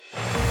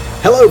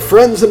Hello,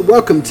 friends, and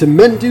welcome to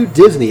Men Do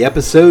Disney,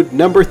 episode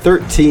number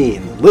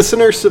 13,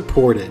 listener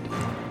supported.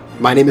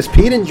 My name is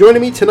Pete, and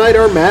joining me tonight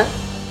are Matt.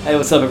 Hey,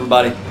 what's up,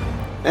 everybody?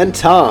 And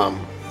Tom.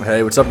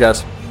 Hey, what's up,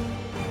 guys?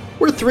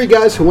 We're three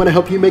guys who want to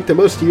help you make the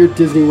most of your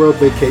Disney World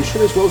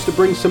vacation, as well as to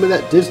bring some of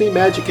that Disney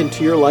magic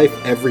into your life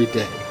every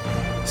day.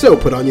 So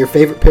put on your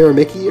favorite pair of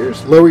Mickey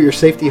ears, lower your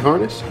safety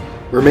harness,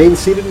 remain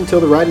seated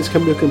until the ride has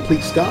come to a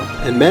complete stop,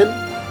 and men,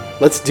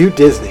 let's do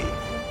Disney.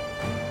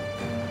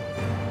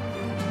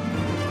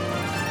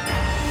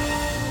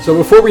 So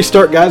before we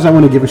start, guys, I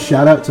want to give a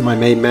shout out to my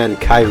main man,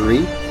 Kyrie.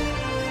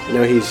 You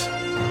know, he's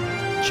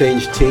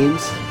changed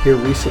teams here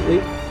recently,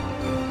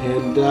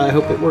 and I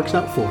hope it works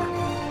out for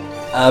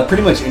him.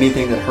 Pretty much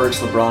anything that hurts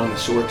LeBron in the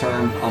short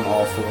term, I'm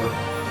all for.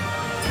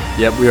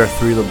 Yep, we are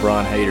three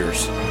LeBron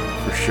haters,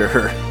 for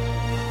sure.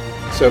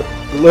 So,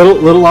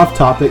 little off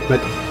topic, but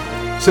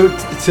so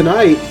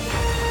tonight,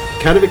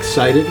 kind of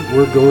excited,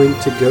 we're going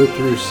to go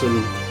through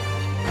some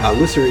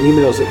listener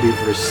emails that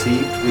we've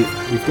received.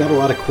 We've got a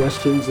lot of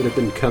questions that have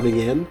been coming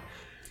in,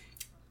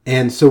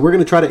 and so we're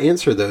going to try to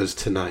answer those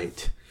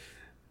tonight.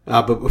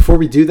 But before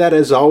we do that,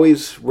 as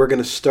always, we're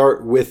going to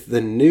start with the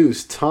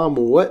news. Tom,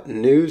 what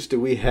news do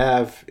we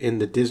have in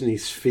the Disney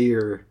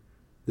sphere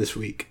this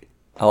week?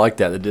 I like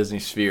that, the Disney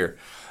sphere.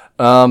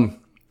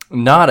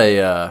 Not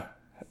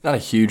a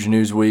huge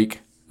news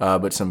week,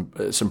 but some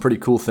pretty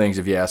cool things,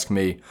 if you ask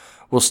me.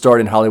 We'll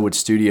start in Hollywood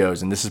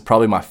Studios, and this is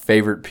probably my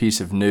favorite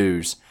piece of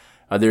news.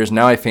 There is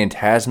now a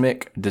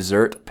Fantasmic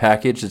dessert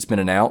package that's been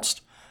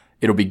announced.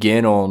 It'll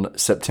begin on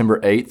September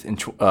 8th in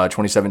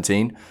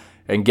 2017,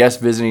 and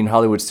guests visiting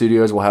Hollywood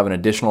Studios will have an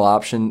additional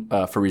option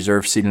for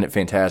reserved seating at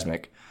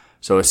Fantasmic.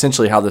 So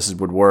essentially how this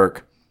would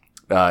work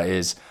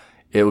is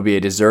it would be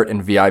a dessert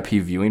and VIP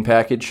viewing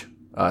package.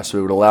 So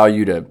it would allow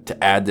you to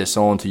add this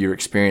on to your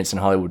experience in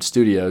Hollywood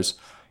Studios.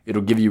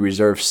 It'll give you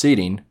reserved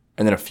seating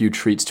and then a few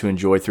treats to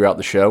enjoy throughout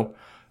the show.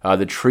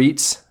 The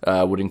treats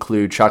would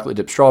include chocolate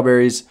dipped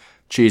strawberries,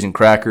 cheese and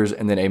crackers,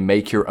 and then a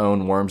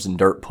make-your-own worms and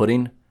dirt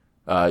pudding.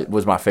 It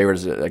was my favorite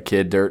as a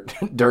kid.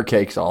 Dirt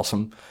cake's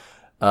awesome.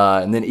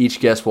 And then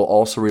each guest will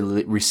also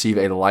receive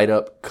a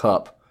light-up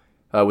cup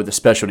with a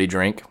specialty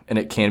drink, and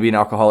it can be an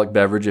alcoholic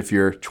beverage if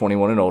you're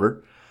 21 and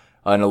older,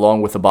 and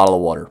along with a bottle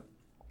of water.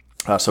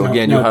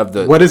 You'll have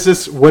the... What is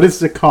this? What is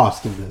the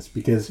cost of this?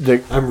 Because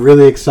I'm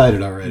really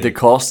excited already. The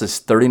cost is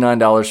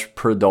 $39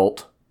 per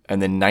adult,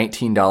 and then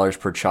 $19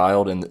 per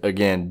child. And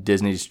again,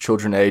 Disney's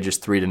children age is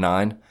 3 to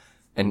 9.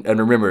 And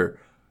remember,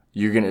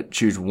 you're going to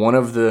choose one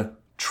of the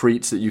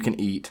treats that you can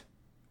eat,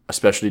 a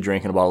specialty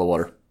drink, and a bottle of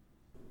water.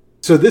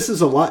 So this is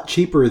a lot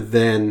cheaper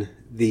than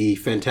the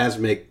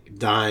Fantasmic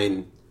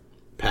Dine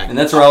package. And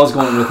that's where I was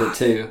going with it,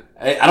 too.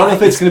 I don't know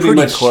if it's going to be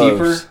much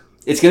cheaper.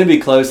 It's going to be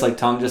close, like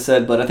Tom just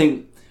said, but I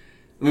mean,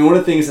 one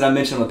of the things that I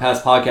mentioned on the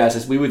past podcast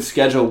is we would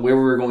schedule where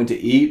we were going to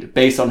eat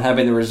based on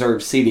having the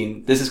reserved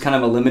seating. This is kind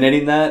of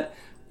eliminating that,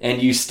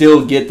 and you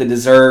still get the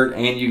dessert,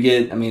 and you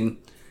get,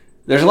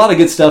 there's a lot of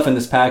good stuff in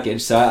this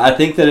package, so I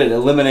think that it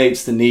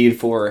eliminates the need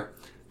for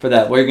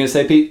that. What are you going to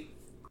say, Pete?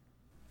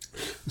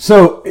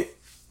 So,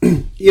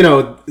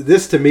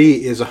 this to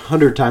me is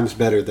 100 times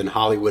better than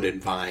Hollywood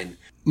and Vine.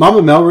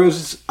 Mama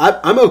Melrose,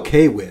 I'm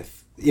okay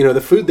with. The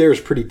food there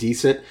is pretty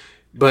decent,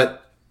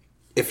 but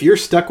if you're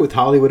stuck with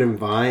Hollywood and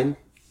Vine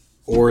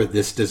or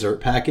this dessert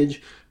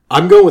package,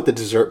 I'm going with the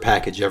dessert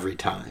package every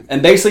time.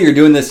 And basically you're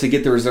doing this to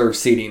get the reserved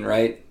seating,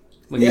 right?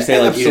 When you say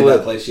eat at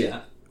that place,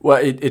 yeah. Well,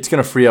 it's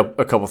going to free up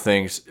a couple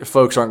things.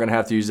 Folks aren't going to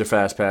have to use their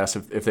Fast Pass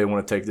if they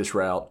want to take this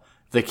route.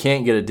 They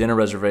can't get a dinner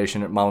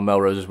reservation at Mama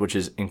Melrose's, which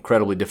is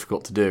incredibly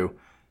difficult to do.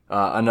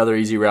 Another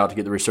easy route to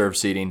get the reserved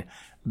seating.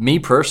 Me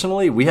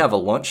personally, we have a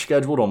lunch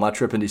scheduled on my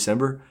trip in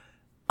December.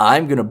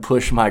 I'm going to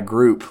push my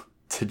group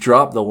to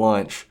drop the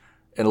lunch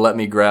and let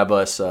me grab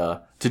us,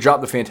 to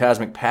drop the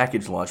Fantasmic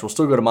package lunch. We'll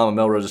still go to Mama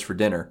Melrose's for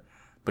dinner,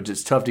 but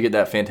it's tough to get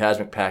that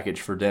Fantasmic package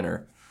for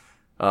dinner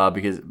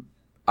because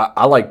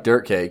I like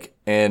dirt cake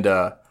and,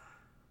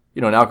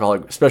 an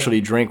alcoholic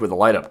specialty drink with a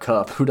light-up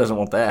cup. Who doesn't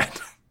want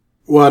that?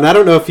 Well, and I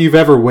don't know if you've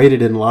ever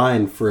waited in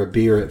line for a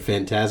beer at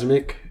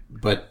Fantasmic,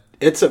 but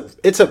it's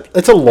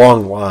a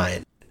long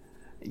line.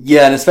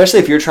 Yeah, and especially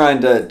if you're trying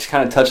to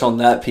kind of touch on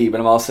that, Pete,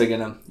 but I'm also going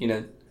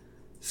to,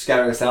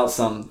 scatter us out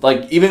some.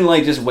 Even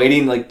just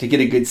waiting, to get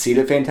a good seat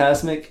at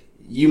Fantasmic,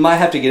 you might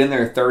have to get in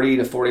there 30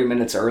 to 40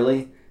 minutes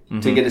early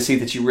to get a seat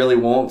that you really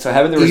want. So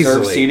having the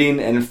reserved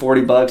seating and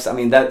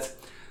 $40,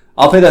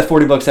 I'll pay that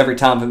 $40 every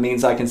time if it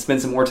means I can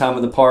spend some more time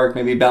in the park,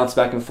 maybe bounce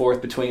back and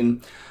forth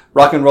between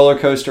Rock and Roller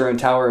Coaster and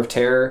Tower of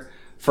Terror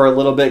for a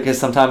little bit, because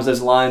sometimes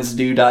those lines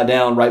do die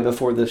down right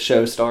before the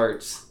show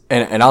starts.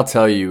 And I'll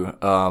tell you,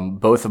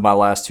 both of my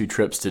last 2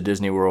 trips to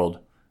Disney World,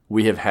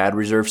 we have had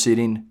reserved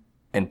seating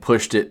and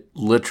pushed it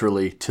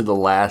literally to the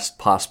last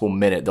possible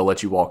minute they'll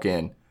let you walk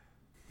in,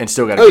 and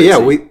still got.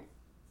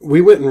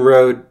 We went and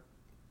rode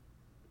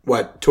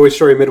Toy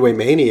Story Midway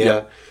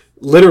Mania,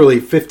 literally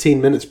 15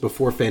 minutes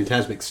before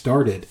Fantasmic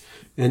started,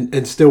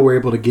 and still were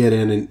able to get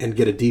in and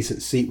get a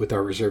decent seat with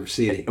our reserved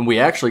seating. And we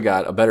actually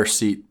got a better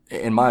seat,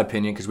 in my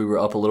opinion, because we were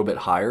up a little bit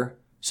higher.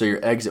 so your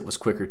exit was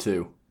quicker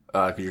too,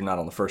 because you're not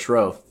on the first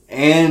row.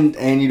 And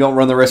you don't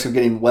run the risk of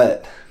getting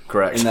wet.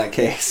 Correct. In that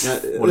case.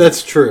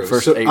 That's true.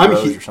 First So 8 I'm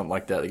rows or something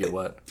like that get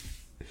wet.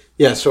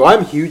 Yeah, so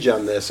I'm huge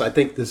on this. I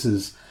think this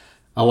is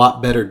a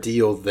lot better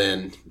deal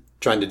than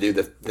trying to do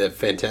the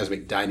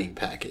Fantasmic dining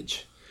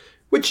package.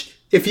 Which,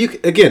 if you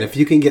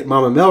can get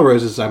Mama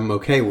Melrose's, I'm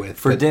okay with.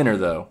 For dinner,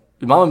 though.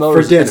 Mama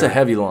Melrose, it's a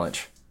heavy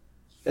lunch.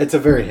 It's a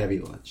very heavy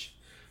lunch.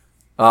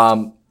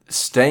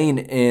 Staying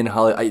in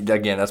Hollywood,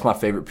 again, that's my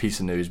favorite piece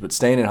of news, but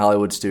staying in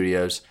Hollywood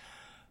Studios,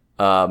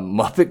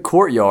 Muppet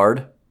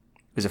Courtyard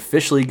is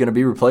officially going to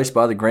be replaced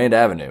by the Grand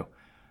Avenue.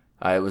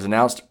 It was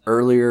announced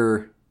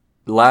earlier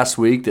last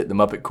week that the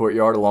Muppet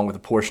Courtyard, along with a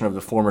portion of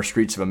the former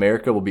Streets of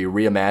America, will be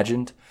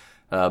reimagined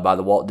by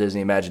the Walt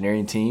Disney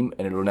Imagineering team,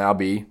 and it will now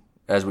be,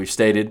 as we've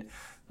stated,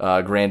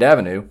 Grand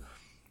Avenue.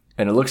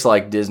 And it looks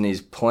like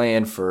Disney's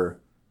plan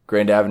for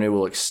Grand Avenue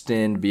will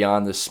extend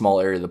beyond this small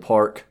area of the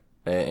park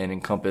and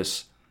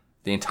encompass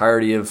the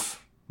entirety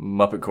of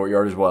Muppet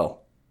Courtyard as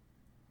well.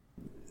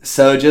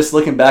 So just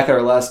looking back at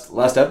our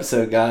last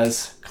episode,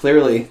 guys,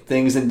 clearly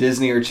things in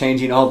Disney are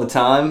changing all the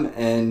time,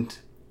 and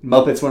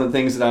Muppet's one of the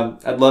things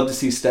that I'd love to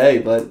see stay,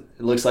 but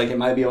it looks like it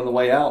might be on the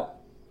way out.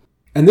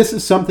 And this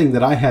is something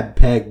that I had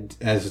pegged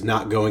as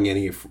not going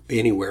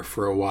anywhere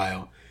for a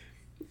while.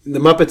 The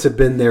Muppets have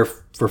been there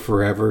for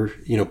forever.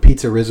 You know,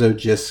 Pizza Rizzo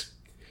just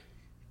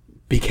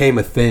became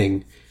a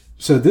thing.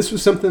 So this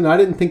was something I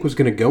didn't think was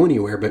going to go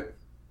anywhere, but,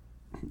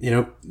 you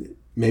know,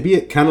 maybe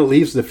it kind of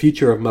leaves the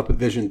future of Muppet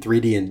Vision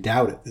 3D in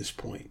doubt at this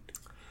point.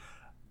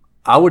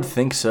 I would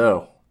think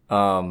so.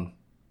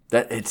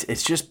 That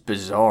it's just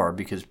bizarre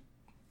because,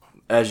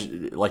 as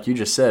like you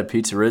just said,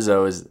 Pizza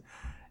Rizzo is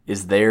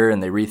there,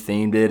 and they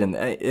rethemed it, and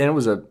it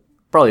was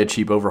probably a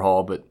cheap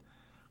overhaul, but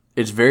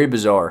it's very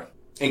bizarre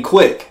and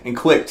quick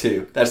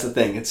too. That's the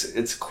thing.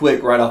 It's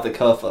quick right off the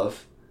cuff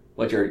of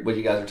what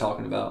you guys are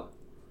talking about.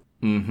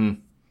 Mm-hmm.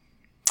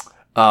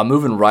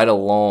 Moving right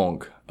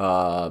along.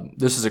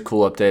 This is a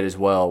cool update as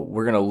well.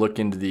 We're going to look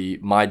into the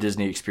My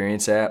Disney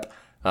Experience app,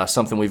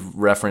 something we've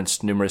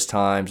referenced numerous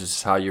times. This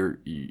is how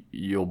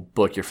you'll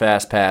book your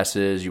fast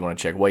passes. You want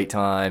to check wait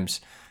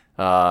times.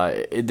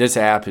 This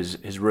app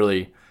has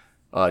really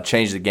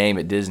changed the game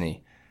at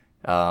Disney.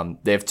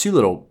 They have 2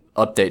 little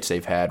updates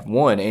they've had.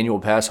 One, annual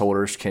pass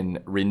holders can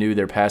renew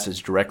their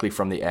passes directly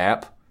from the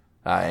app.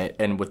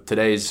 And with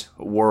today's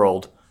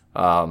world,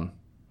 none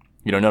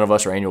of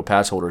us are annual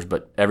pass holders,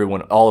 but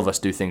all of us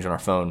do things on our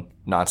phone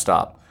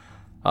nonstop.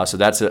 So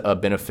that's a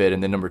benefit.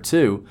 And then number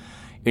 2,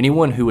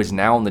 anyone who is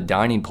now on the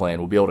dining plan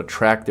will be able to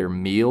track their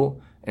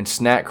meal and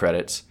snack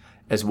credits,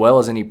 as well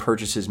as any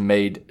purchases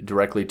made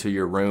directly to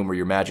your room or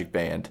your Magic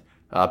Band.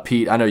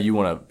 Pete, I know you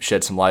want to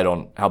shed some light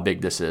on how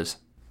big this is.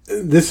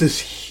 This is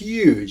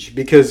huge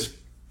because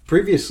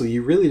previously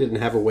you really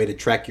didn't have a way to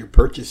track your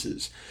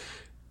purchases.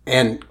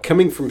 And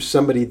coming from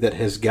somebody that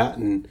has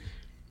gotten,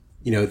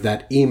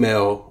 that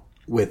email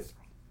with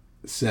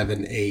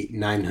 $700, $800,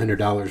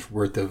 $900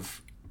 worth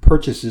of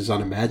purchases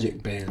on a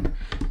Magic Band,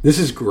 this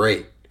is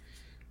great.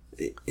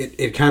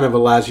 It kind of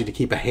allows you to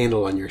keep a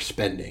handle on your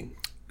spending.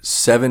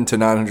 $700 to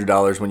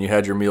 $900 when you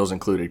had your meals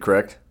included,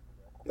 correct?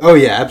 Oh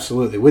yeah,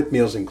 absolutely, with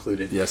meals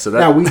included. Yeah, so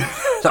that,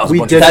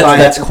 now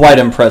that's quite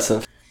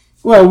impressive.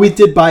 Well, we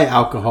did buy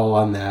alcohol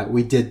on that.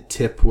 We did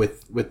tip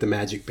with the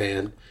Magic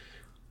Band.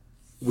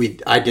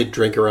 I did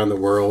drink around the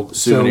world.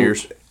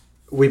 Souvenirs. So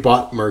we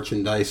bought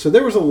merchandise. So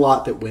there was a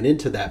lot that went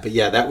into that. But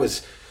yeah, that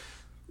was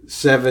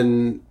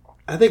 $700.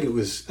 I think it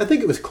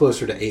was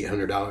closer to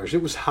 $800.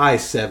 It was high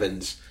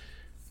sevens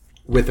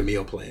with a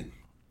meal plan.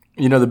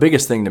 The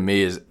biggest thing to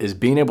me is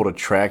being able to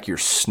track your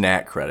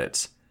snack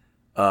credits.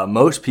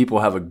 Most people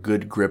have a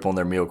good grip on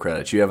their meal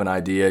credits. You have an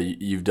idea.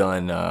 You've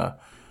done.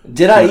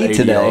 Did I eat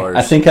today?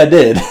 I think I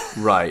did.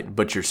 Right,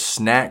 but your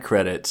snack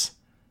credits.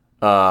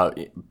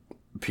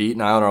 Pete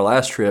and I on our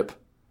last trip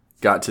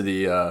got to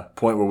the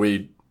point where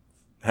we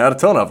had a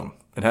ton of them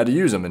and had to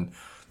use them, and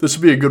this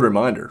would be a good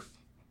reminder.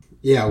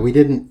 Yeah, we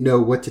didn't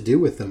know what to do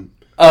with them.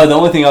 Oh, the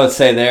only thing I would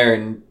say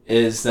there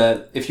is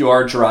that if you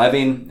are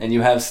driving and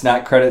you have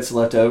snack credits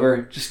left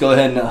over, just go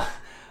ahead and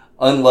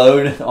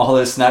unload all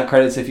those snack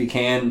credits if you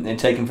can and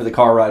take them for the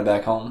car ride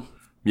back home.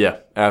 Yeah,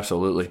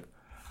 absolutely.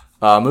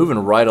 Moving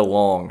right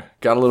along,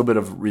 got a little bit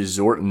of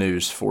resort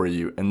news for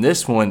you, and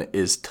this one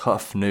is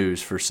tough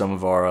news for some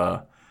of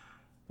our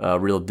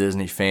real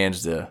Disney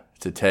fans to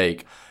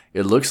take.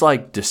 It looks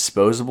like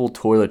disposable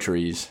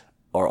toiletries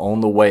are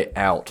on the way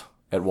out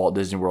at Walt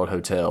Disney World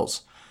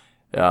hotels.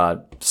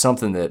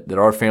 Something that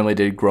our family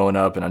did growing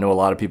up, and I know a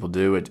lot of people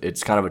do.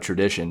 It's kind of a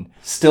tradition.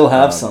 Still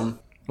have some,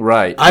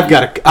 right? I've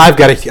got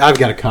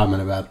a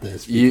comment about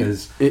this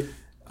because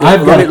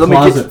I've got a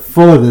closet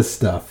full of this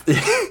stuff.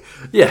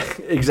 Yeah,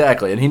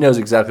 exactly, and he knows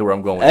exactly where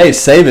I'm going with Hey,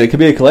 save it. It could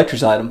be a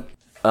collector's item.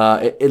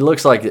 It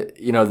looks like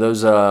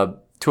those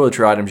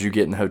toiletry items you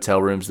get in the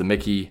hotel rooms, the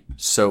Mickey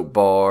soap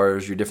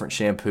bars, your different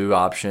shampoo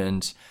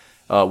options,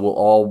 will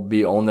all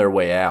be on their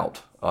way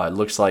out. It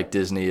looks like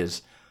Disney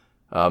has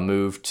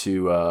moved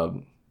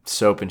to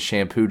soap and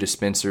shampoo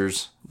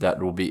dispensers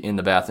that will be in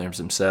the bathrooms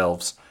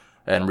themselves.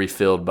 and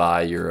refilled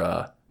by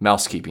your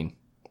mousekeeping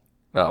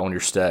on your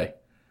stay.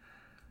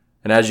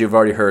 And as you've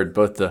already heard,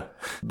 both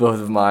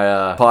of my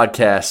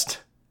podcast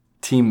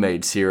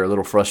teammates here are a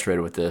little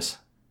frustrated with this.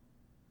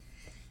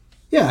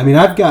 Yeah, I mean,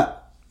 I've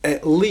got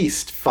at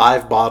least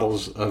 5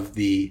 bottles of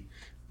the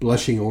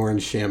blushing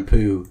orange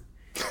shampoo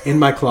in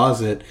my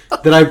closet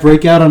that I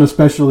break out on a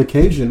special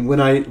occasion when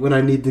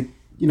I need to,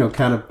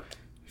 kind of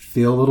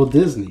feel a little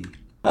Disney.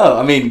 Oh,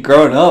 I mean,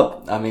 growing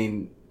up,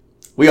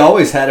 we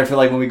always had it for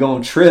like when we go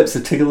on trips to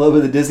take a little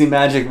bit of the Disney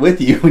magic with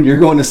you when you're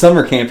going to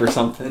summer camp or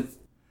something.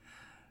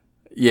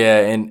 Yeah,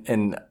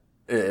 and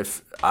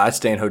if I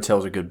stay in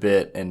hotels a good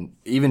bit, and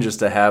even just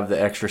to have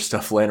the extra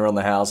stuff laying around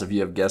the house if you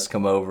have guests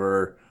come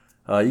over,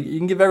 you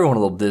can give everyone a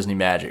little Disney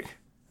magic.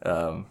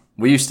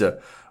 We used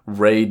to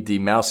raid the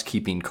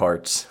mousekeeping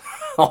carts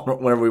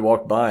whenever we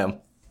walked by them.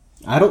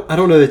 I don't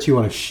know that you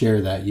want to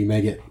share that. You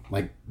may get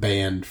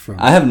banned from.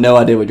 I have no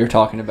idea what you're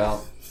talking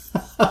about.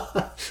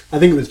 I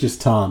think it was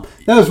just Tom.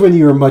 That was when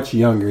you were much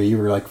younger. You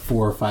were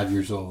 4 or 5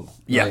 years old.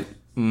 Yeah. Right?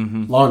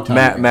 Mm-hmm. Long time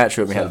ago. Matt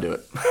showed me how to do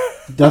it.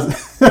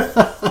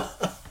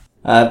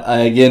 I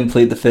again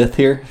plead the fifth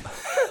here.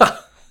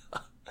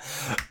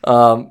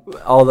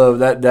 Although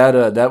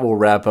that will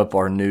wrap up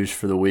our news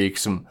for the week.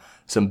 Some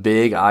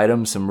big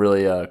items, some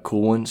really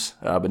cool ones,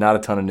 but not a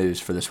ton of news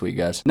for this week,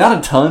 guys. Not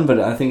a ton, but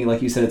I think,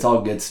 like you said, it's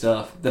all good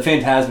stuff. The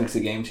Phantasmic's a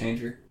game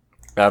changer.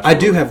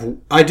 Absolutely.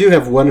 I do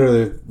have one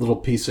other little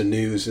piece of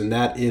news, and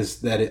that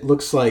is that it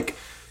looks like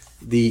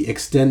the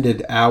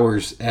extended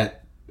hours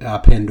at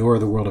Pandora,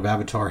 the World of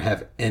Avatar,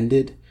 have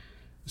ended.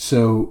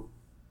 So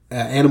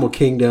Animal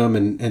Kingdom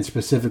and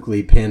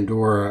specifically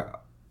Pandora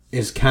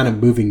is kind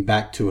of moving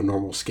back to a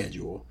normal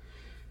schedule.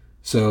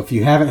 So if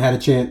you haven't had a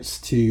chance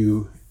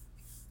to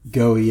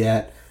go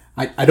yet,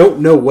 I don't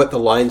know what the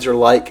lines are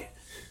like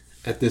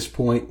at this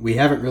point. We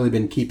haven't really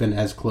been keeping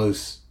as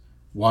close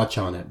watch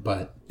on it,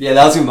 but yeah,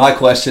 that was gonna be my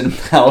question.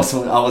 I was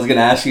going to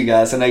ask you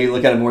guys. I know you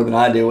look at it more than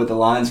I do. What the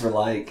lines were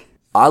like.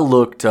 I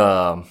looked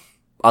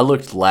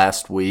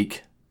last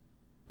week,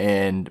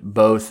 and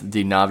both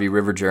the Na'vi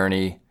River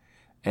Journey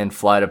and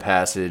Flight of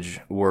Passage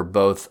were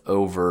both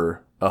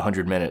over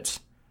 100 minutes.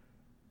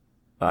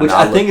 Which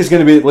I think is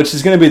going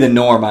to be the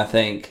norm. I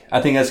think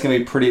that's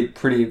going to be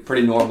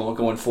pretty normal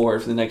going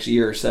forward for the next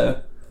year or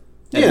so.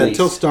 Yeah,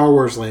 until Star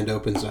Wars Land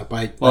opens up.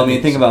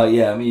 Think about it.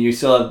 Yeah, you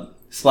still have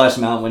Splash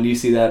Mountain. When do you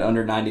see that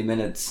under 90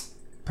 minutes?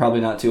 Probably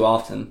not too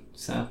often.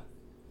 So,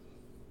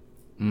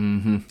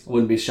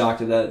 wouldn't be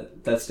shocked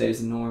if that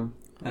stays the norm.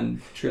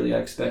 And truly, I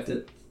expect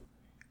it.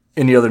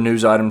 Any other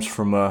news items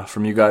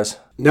from you guys?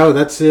 No,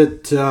 that's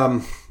it.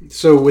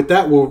 So with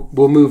that, we'll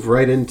move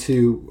right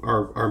into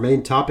our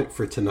main topic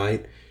for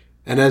tonight.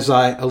 And as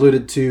I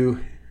alluded to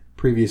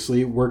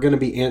previously, we're going to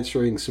be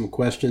answering some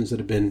questions that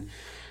have been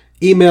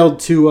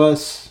emailed to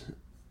us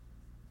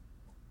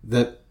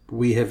that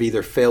we have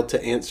either failed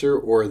to answer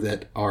or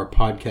that our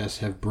podcasts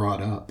have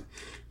brought up.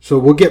 So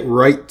we'll get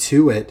right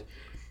to it.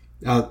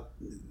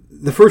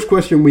 The first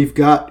question we've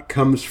got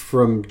comes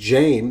from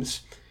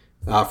James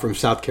from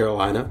South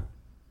Carolina.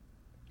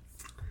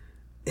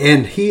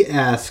 And he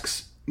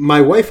asks, my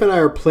wife and I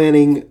are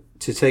planning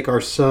to take our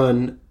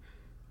son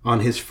on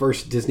his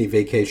first Disney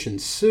vacation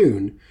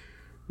soon.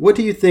 What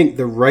do you think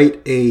the right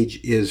age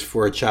is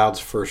for a child's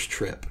first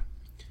trip?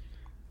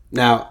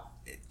 Now,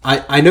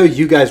 I know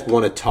you guys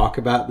want to talk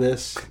about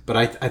this, but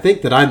I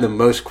think that I'm the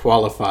most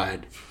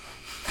qualified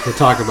to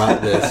talk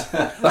about this.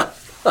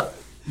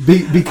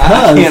 Because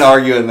I can't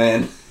argue it,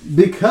 man.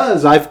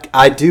 Because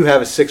I do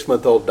have a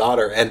 6-month-old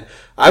daughter, and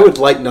I would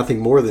like nothing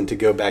more than to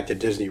go back to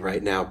Disney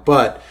right now,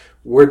 but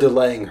we're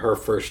delaying her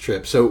first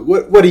trip. So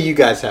what do you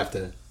guys have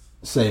to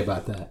say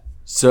about that?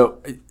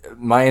 So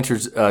my answer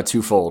is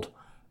twofold.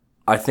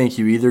 I think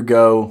you either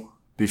go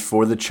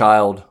before the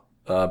child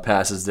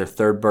passes their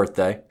 3rd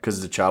birthday,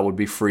 because the child would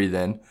be free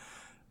then.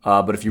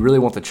 But if you really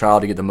want the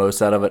child to get the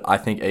most out of it, I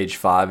think age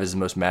 5 is the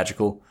most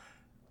magical.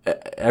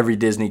 Every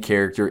Disney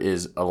character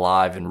is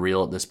alive and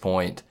real at this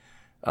point.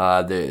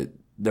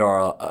 There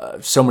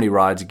are so many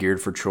rides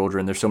geared for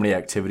children. There's so many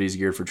activities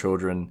geared for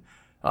children.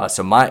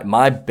 So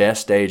my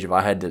best age, if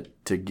I had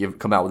to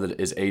come out with it,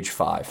 is age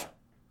 5.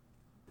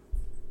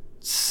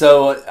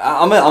 So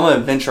I'm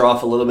gonna venture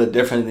off a little bit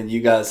different than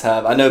you guys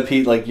have. I know,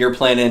 Pete, you're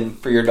planning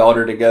for your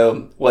daughter to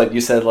go, what you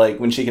said,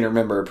 when she can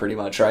remember, pretty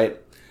much, right?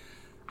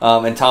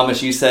 And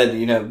Thomas, you said,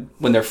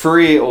 when they're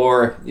free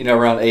or,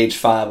 around age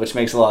 5, which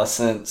makes a lot of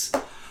sense.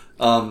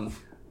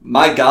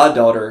 My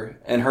goddaughter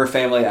and her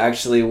family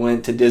actually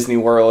went to Disney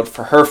World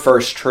for her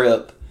first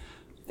trip,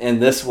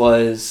 and this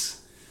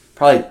was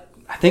probably,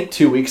 I think,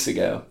 2 weeks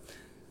ago.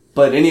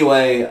 But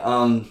anyway,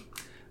 I'm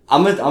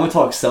gonna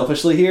talk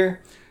selfishly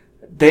here.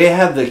 They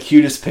have the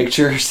cutest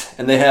pictures,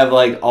 and they have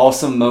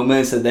awesome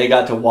moments that they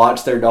got to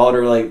watch their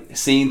daughter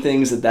seeing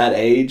things at that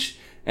age.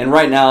 And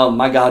right now,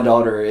 my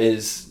goddaughter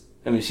is,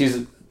 she's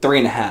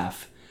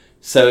 3.5,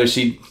 so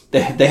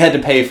they had to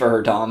pay for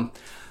her, Tom.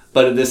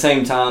 But at the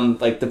same time,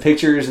 the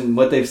pictures and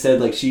what they've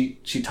said,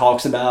 she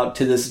talks about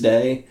to this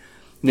day.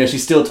 She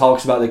still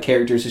talks about the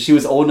characters. So she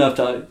was old enough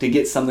to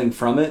get something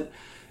from it.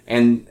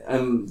 And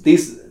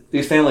these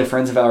family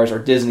friends of ours are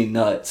Disney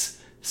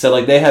nuts. So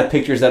like they have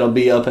pictures that'll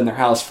be up in their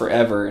house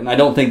forever. And I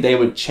don't think they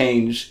would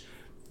change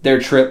their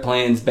trip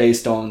plans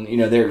based on,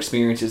 their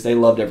experiences. They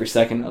loved every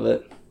second of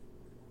it.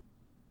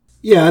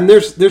 Yeah, and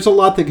there's a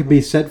lot that can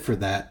be said for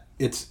that.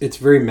 It's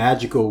very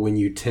magical when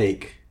you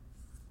take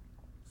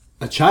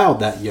a child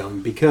that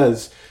young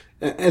because,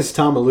 as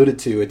Tom alluded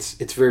to,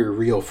 it's very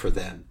real for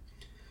them.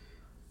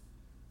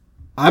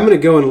 I'm going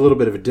to go in a little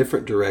bit of a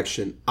different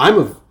direction. I'm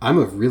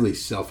a really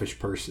selfish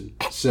person.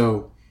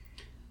 So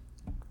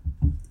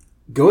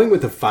going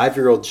with a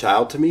 5-year-old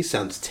child to me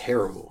sounds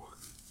terrible.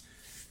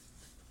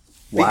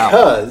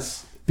 Wow.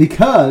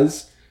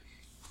 Because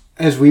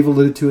as we've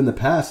alluded to in the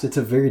past, it's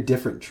a very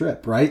different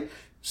trip, right?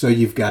 So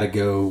you've got to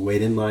go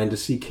wait in line to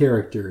see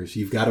characters.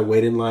 You've got to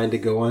wait in line to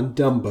go on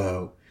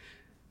Dumbo.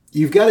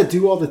 You've got to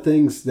do all the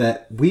things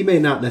that we may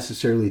not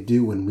necessarily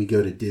do when we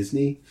go to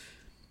Disney.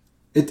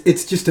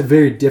 It's just a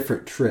very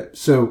different trip.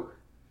 So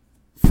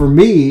for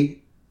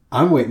me,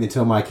 I'm waiting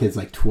until my kid's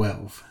like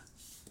 12.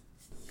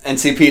 And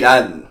see, Pete,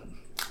 I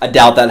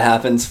doubt that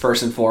happens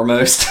first and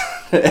foremost.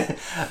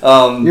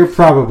 You're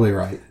probably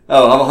right.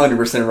 Oh, I'm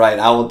 100% right.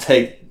 I'll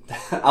take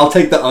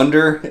the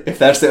under if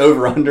that's the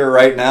over-under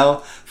right now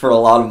for a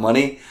lot of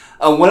money.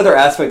 One other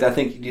aspect I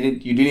think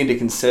you do need to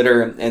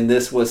consider, and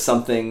this was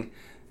something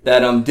that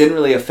didn't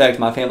really affect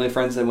my family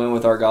friends that went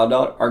with our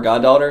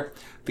goddaughter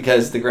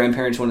because the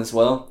grandparents went as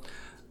well.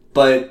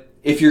 But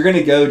if you're going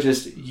to go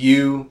just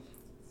you,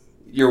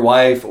 your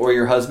wife, or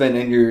your husband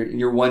and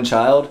your one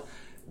child,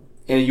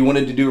 and you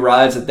wanted to do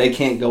rides that they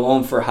can't go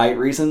on for height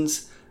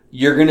reasons,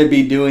 you're going to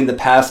be doing the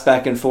pass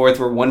back and forth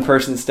where one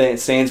person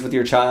stands with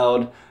your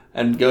child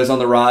and goes on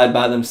the ride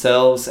by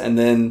themselves. And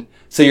then,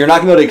 so you're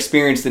not going to be able to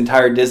experience the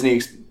entire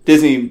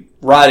Disney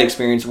ride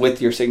experience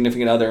with your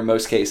significant other in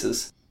most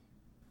cases.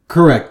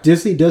 Correct.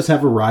 Disney does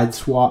have a ride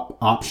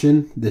swap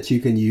option that you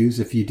can use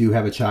if you do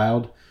have a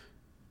child,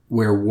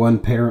 where one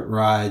parent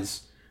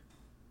rides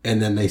and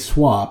then they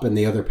swap and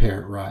the other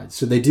parent rides.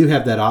 So they do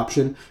have that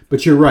option.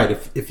 But you're right.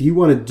 If you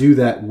want to do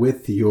that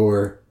with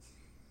your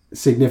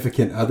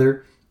significant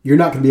other, you're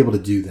not going to be able to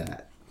do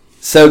that.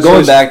 So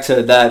going back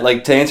to that,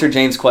 like to answer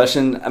James'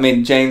 question, I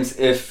mean, James,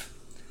 if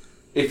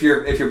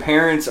your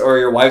parents or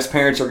your wife's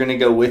parents are going to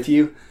go with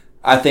you,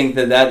 I think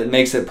that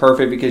makes it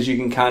perfect because you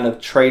can kind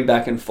of trade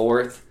back and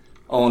forth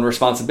on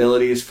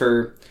responsibilities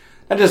for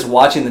not just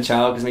watching the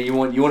child, because you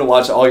want to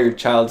watch all your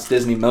child's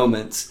Disney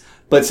moments,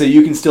 but so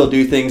you can still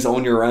do things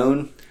on your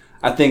own.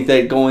 I think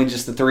that going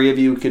just the three of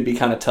you could be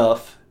kind of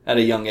tough at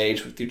a young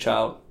age with your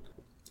child.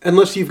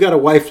 Unless you've got a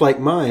wife like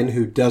mine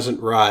who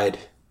doesn't ride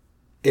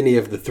any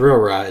of the thrill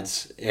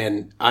rides,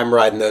 and I'm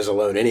riding those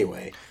alone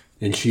anyway,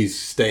 and she's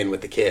staying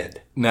with the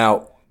kid.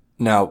 Now,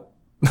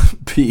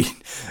 Pete,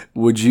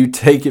 would you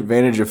take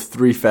advantage of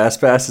 3 fast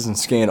passes and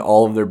scan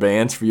all of their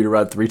bands for you to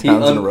ride 3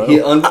 times in a row?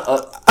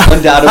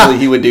 Undoubtedly,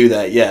 he would do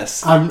that.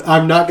 Yes.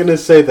 I'm not going to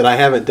say that I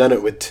haven't done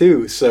it with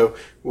 2. So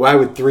why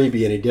would 3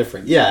 be any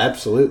different? Yeah,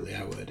 absolutely,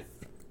 I would.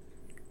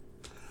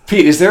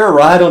 Pete, is there a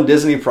ride on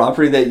Disney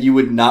property that you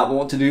would not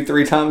want to do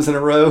 3 times in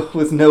a row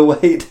with no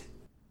wait?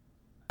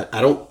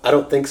 I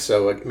don't think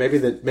so. Maybe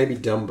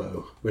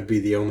Dumbo would be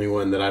the only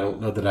one that I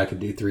don't know that I could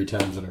do 3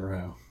 times in a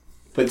row.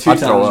 But 2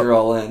 times you're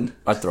all in.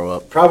 I'd throw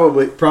up.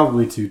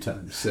 Probably 2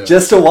 times. So.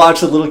 Just to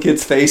watch the little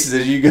kids' faces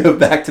as you go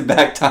back to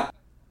back time.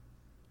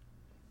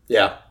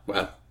 Yeah.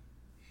 Well.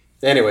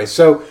 Anyway,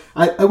 so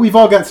we've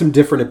all got some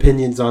different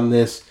opinions on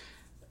this.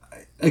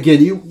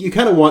 Again, you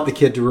kind of want the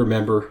kid to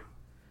remember,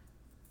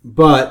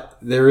 but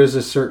there is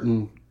a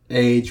certain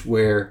age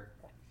where,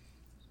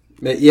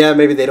 yeah,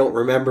 maybe they don't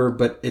remember,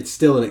 but it's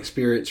still an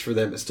experience for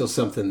them. It's still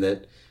something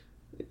that,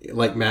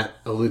 like Matt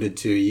alluded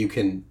to, you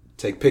can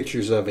take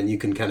pictures of and you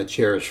can kind of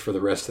cherish for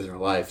the rest of their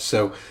life.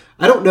 So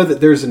I don't know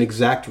that there's an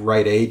exact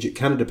right age. It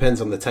kind of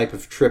depends on the type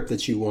of trip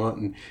that you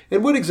want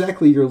and what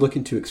exactly you're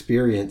looking to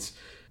experience.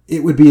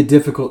 It would be a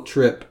difficult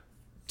trip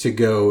to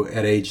go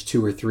at age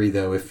 2 or 3,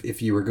 though,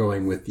 if you were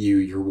going with you,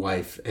 your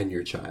wife, and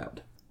your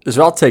child.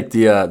 So I'll take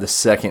the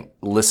second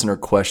listener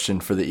question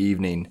for the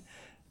evening.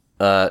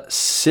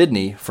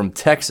 Sydney from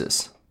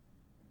Texas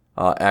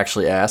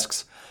actually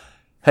asks,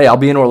 hey, I'll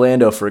be in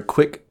Orlando for a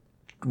quick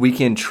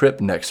weekend trip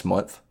next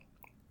month.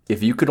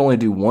 If you could only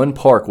do one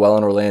park while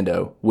in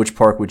Orlando, which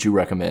park would you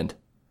recommend?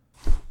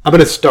 I'm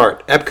going to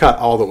start Epcot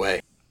all the way.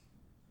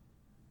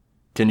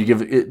 Can you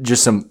give it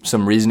just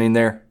some reasoning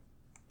there?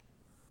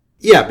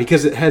 Yeah,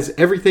 because it has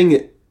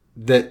everything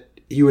that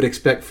you would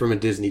expect from a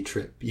Disney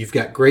trip. You've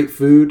got great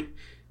food,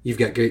 you've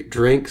got great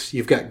drinks,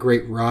 you've got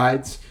great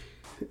rides.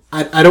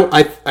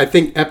 I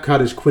think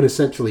Epcot is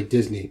quintessentially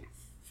Disney.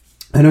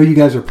 I know you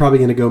guys are probably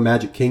going to go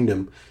Magic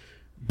Kingdom,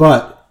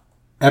 but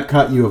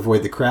Epcot, you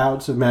avoid the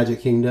crowds of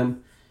Magic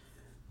Kingdom.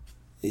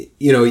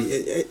 You know,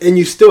 and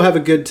you still have a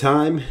good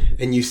time,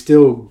 and you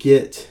still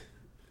get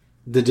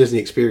the Disney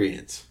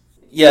experience.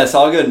 Yes,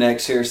 I'll go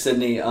next here,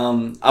 Sydney.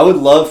 I would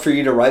love for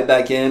you to write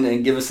back in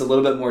and give us a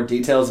little bit more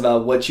details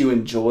about what you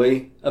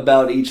enjoy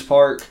about each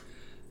park.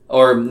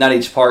 Or not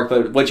each park,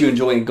 but what you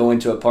enjoy in going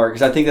to a park.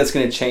 Because I think that's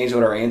going to change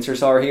what our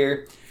answers are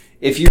here.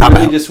 if you Cop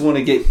really out. just want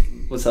to get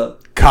what's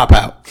up. Cop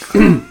out.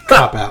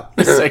 Cop out.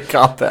 Say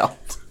cop out.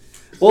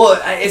 Well,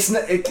 it's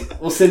not.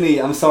 Well, Sydney,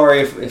 I'm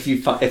sorry if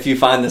you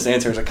find this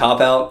answer as a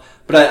cop out,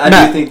 but I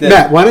Matt, do think that.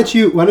 Matt, why don't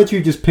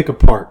you just pick a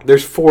park?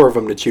 There's 4 of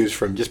them to choose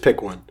from. Just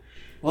pick one.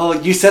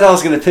 Well, you said I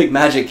was going to pick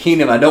Magic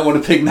Kingdom. I don't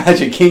want to pick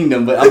Magic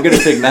Kingdom, but I'm going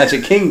to pick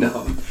Magic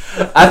Kingdom.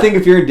 I think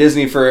if you're in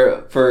Disney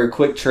for a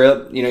quick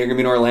trip, you're going to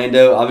be in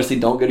Orlando. Obviously,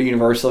 don't go to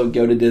Universal.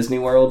 Go to Disney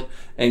World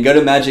and go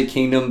to Magic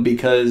Kingdom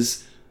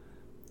because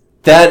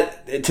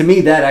that, to me,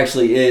 that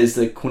actually is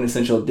the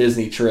quintessential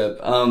Disney trip.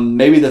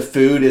 Maybe the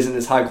food isn't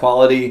as high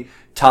quality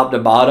top to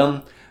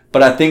bottom,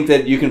 but I think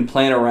that you can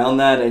plan around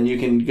that and you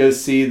can go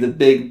see the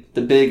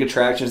big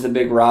attractions, the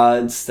big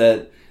rides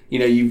that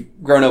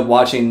you've grown up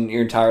watching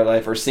your entire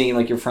life or seeing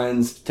like your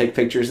friends take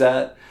pictures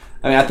at.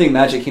 I mean, I think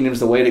Magic Kingdom is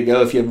the way to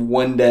go if you have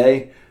one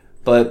day.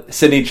 But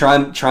Sydney, try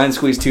and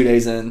squeeze 2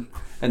 days in,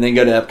 and then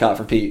go to Epcot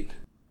for Pete.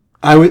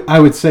 I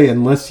would say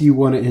unless you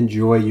want to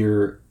enjoy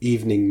your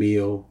evening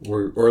meal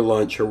or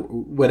lunch or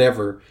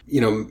whatever,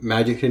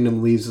 Magic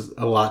Kingdom leaves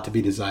a lot to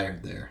be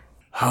desired there.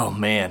 Oh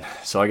man,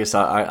 so I guess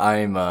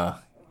I'm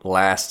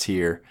last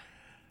here.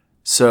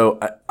 So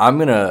I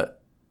don't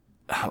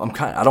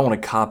want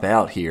to cop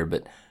out here,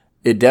 but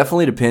it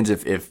definitely depends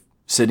if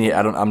Sydney.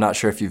 I'm not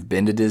sure if you've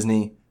been to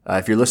Disney.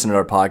 If you're listening to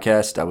our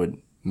podcast, I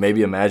would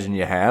maybe imagine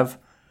you have.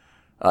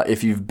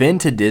 If you've been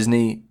to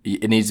Disney,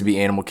 it needs to be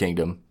Animal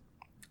Kingdom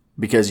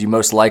because you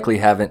most likely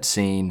haven't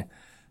seen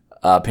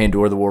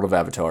Pandora: The World of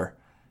Avatar,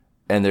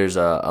 and there's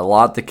a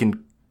lot that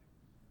can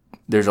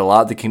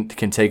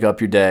take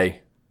up your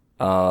day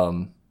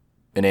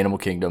in Animal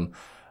Kingdom.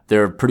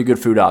 There are pretty good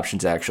food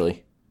options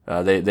actually.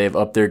 They've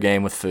upped their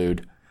game with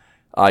food.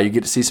 You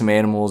get to see some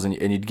animals and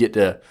you'd get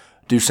to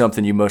do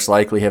something you most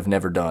likely have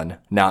never done.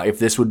 Now, if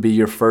this would be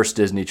your first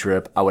Disney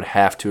trip, I would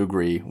have to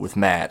agree with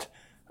Matt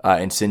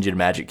and send you to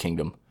Magic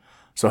Kingdom.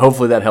 So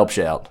hopefully that helps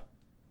you out.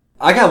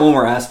 I got one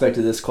more aspect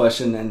of this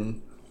question,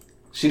 and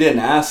she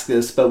didn't ask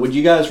this, but would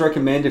you guys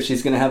recommend if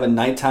she's going to have a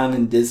nighttime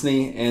in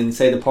Disney and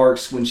say the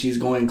parks when she's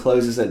going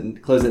close at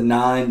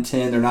 9,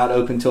 10, they're not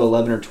open till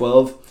 11 or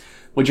 12,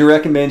 would you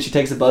recommend she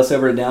takes a bus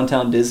over to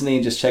downtown Disney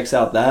and just checks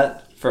out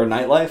that for a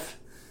nightlife?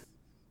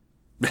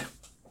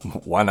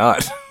 Why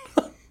not?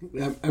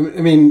 I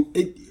mean,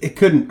 it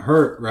couldn't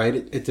hurt, right?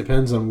 It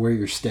depends on where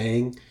you're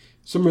staying.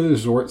 Some of the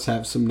resorts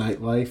have some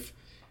nightlife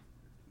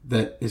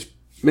that is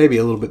maybe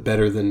a little bit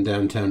better than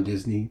downtown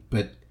Disney,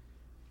 but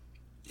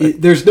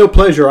there's no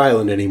Pleasure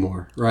Island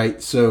anymore,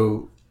 right?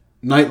 So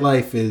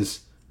nightlife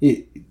is,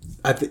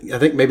 I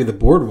think maybe the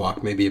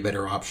boardwalk may be a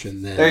better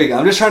option than. There you go.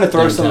 I'm just trying to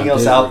throw something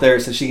else Disney out there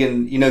so she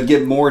can,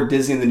 get more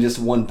Disney than just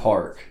one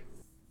park.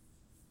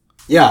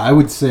 Yeah, I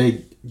would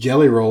say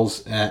Jelly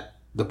Rolls at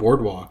the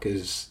boardwalk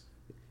is,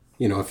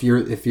 if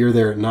you're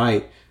there at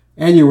night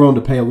and you're willing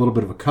to pay a little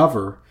bit of a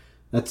cover,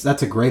 that's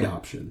a great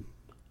option.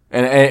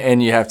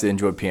 And you have to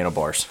enjoy piano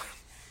bars.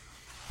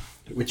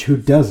 Which who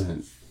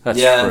doesn't? That's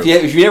Yeah, true.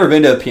 if you've ever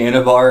been to a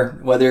piano bar,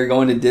 whether you're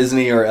going to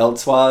Disney or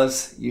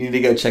elsewise, you need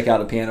to go check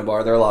out a piano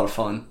bar. They're a lot of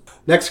fun.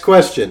 Next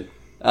question.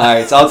 All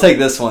right, so I'll take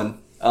this one.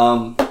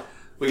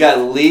 We got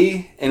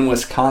Lee in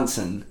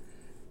Wisconsin,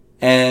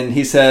 and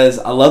he says,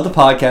 I love the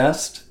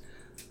podcast.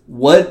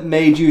 What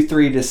made you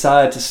 3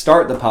 decide to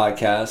start the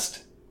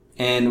podcast,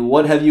 and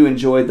what have you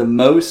enjoyed the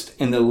most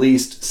and the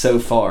least so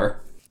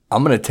far?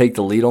 I'm going to take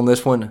the lead on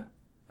this one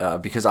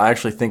because I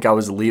actually think I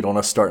was the lead on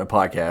us starting a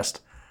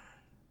podcast.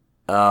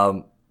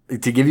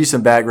 To give you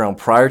some background,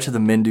 prior to the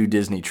Mendu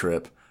Disney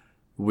trip,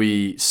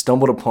 we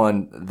stumbled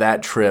upon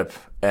that trip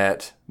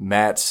at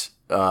Matt's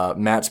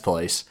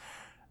place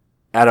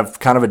out of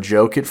kind of a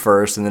joke at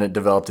first, and then it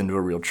developed into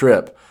a real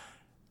trip.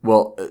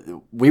 Well,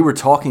 we were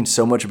talking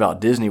so much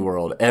about Disney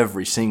World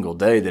every single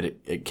day that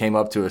it came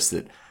up to us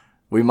that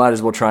we might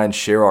as well try and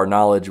share our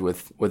knowledge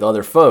with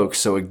other folks.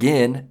 So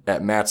again,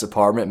 at Matt's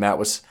apartment, Matt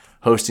was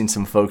hosting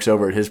some folks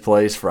over at his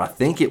place for, I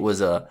think it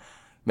was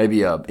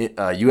maybe a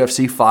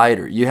UFC fight,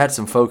 or you had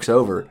some folks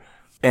over.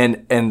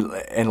 And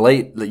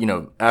late,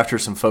 after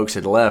some folks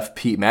had left,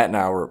 Pete, Matt, and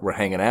I were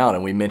hanging out,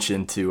 and we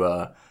mentioned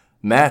to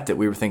Matt that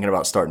we were thinking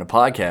about starting a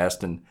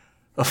podcast, and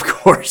of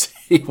course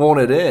he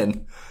wanted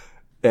in.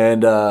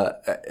 And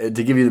to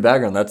give you the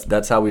background,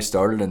 that's how we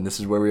started, and this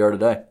is where we are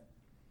today.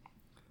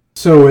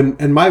 So,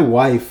 and my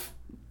wife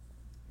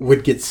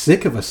would get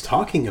sick of us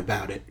talking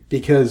about it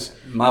because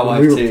when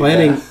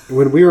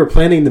we were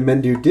planning the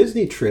Mendu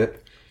Disney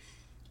trip,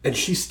 and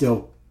she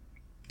still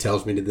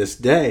tells me to this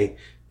day,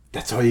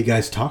 that's all you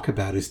guys talk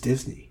about is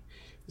Disney.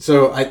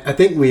 So I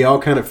think we all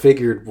kind of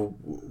figured, well,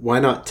 why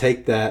not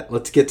take that?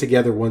 Let's get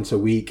together once a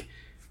week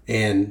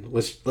and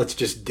let's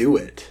just do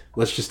it.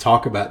 Let's just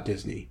talk about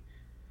Disney.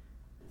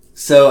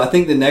 So I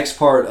think the next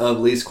part of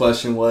Lee's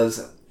question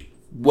was,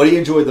 what do you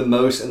enjoy the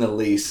most and the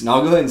least? And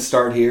I'll go ahead and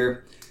start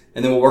here,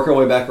 and then we'll work our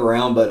way back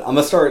around. But I'm going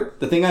to start.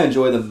 The thing I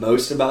enjoy the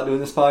most about doing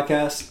this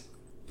podcast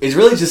is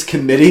really just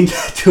committing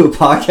to a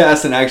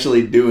podcast and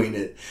actually doing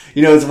it.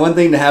 It's one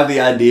thing to have the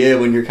idea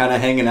when you're kind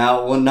of hanging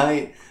out one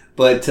night,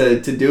 but to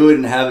do it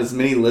and have as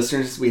many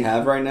listeners as we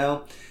have right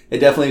now, it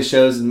definitely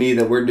shows me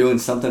that we're doing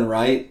something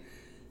right.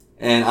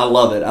 And I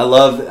love it. I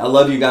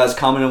love you guys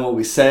commenting on what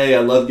we say.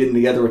 I love getting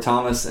together with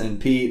Thomas and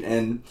Pete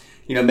and,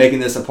 making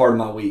this a part of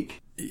my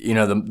week.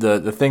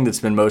 The thing that's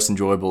been most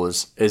enjoyable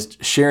is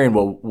sharing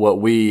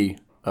what we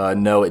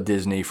know at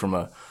Disney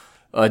from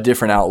a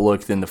different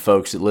outlook than the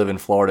folks that live in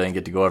Florida and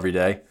get to go every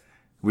day.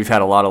 We've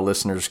had a lot of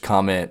listeners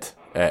comment,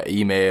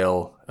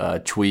 email,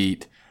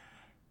 tweet,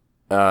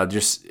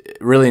 just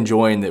really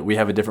enjoying that we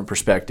have a different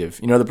perspective.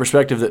 The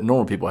perspective that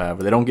normal people have,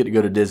 where they don't get to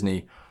go to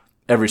Disney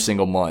every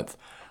single month.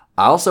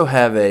 I also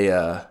have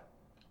a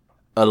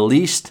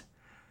least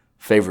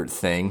favorite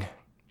thing,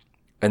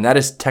 and that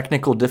is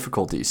technical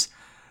difficulties.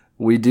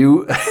 We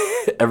do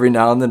every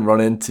now and then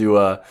run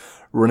into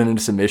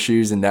some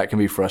issues, and that can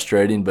be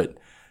frustrating. But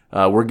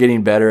we're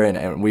getting better,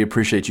 and we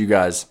appreciate you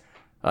guys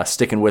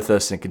sticking with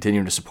us and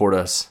continuing to support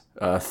us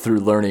through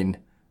learning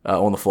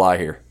on the fly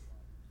here.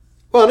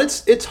 Well,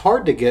 and it's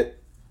hard to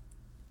get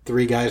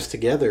 3 guys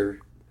together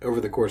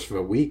over the course of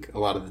a week a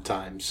lot of the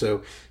time.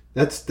 So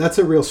that's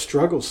a real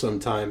struggle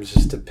sometimes,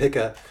 just to pick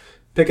a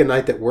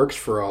night that works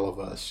for all of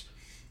us.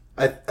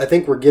 I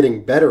think we're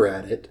getting better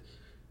at it,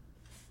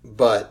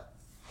 but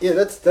yeah,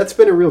 that's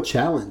been a real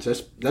challenge.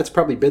 That's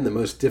probably been the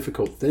most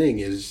difficult thing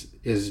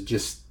is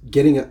just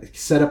getting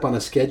set up on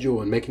a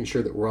schedule and making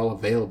sure that we're all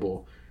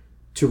available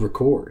to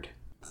record.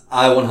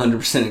 I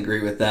 100%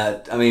 agree with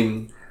that. I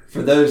mean,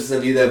 for those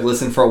of you that have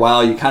listened for a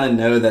while, you kind of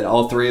know that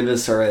all 3 of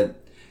us are at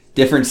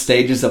different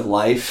stages of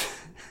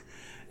life.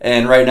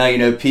 And right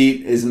now,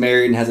 Pete is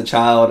married and has a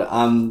child.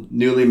 I'm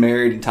newly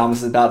married and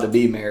Thomas is about to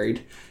be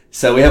married.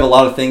 So we have a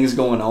lot of things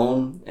going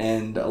on,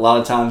 and a lot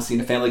of times,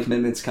 family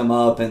commitments come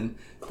up, and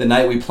the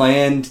night we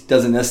planned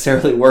doesn't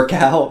necessarily work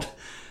out.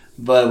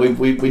 But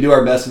we do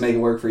our best to make it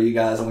work for you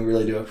guys, and we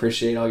really do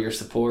appreciate all your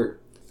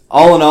support.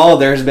 All in all,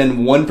 there's been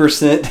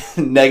 1%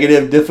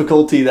 negative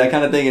difficulty, that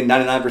kind of thing, and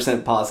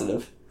 99%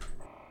 positive.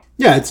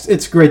 Yeah,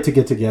 it's great to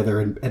get together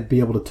and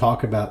be able to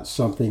talk about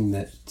something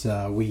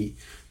that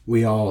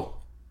we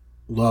all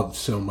love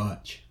so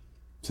much.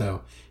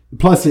 So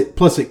plus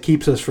it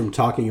keeps us from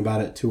talking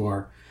about it to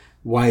our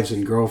wives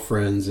and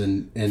girlfriends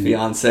and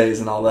fiancés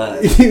and all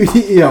that.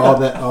 Yeah,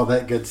 all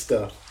that good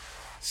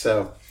stuff.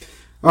 So,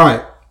 all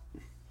right.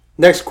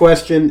 Next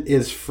question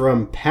is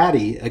from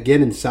Patty,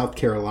 again in South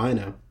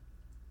Carolina.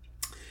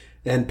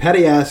 And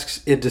Patty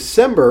asks, in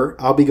December,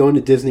 I'll be going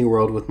to Disney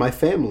World with my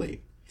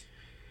family.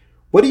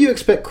 What do you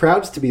expect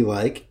crowds to be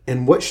like,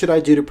 and what should I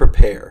do to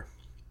prepare?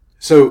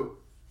 So,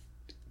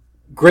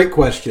 great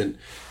question.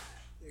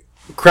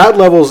 Crowd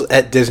levels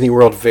at Disney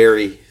World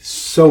vary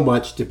so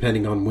much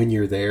depending on when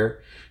you're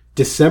there.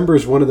 December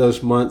is one of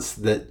those months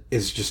that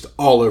is just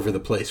all over the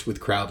place with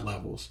crowd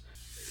levels.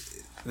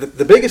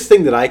 The biggest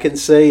thing that I can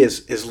say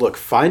is look,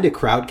 find a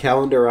crowd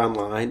calendar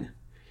online.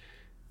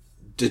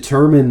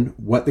 Determine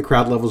what the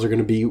crowd levels are going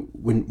to be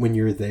when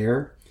you're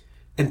there.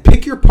 And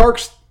pick your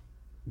parks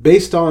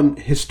based on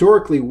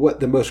historically what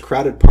the most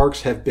crowded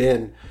parks have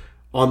been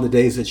on the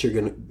days that you're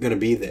going to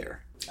be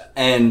there.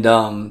 And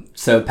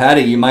so,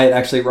 Patty, you might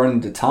actually run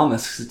into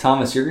Thomas.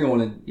 Thomas, you're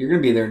going to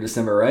be there in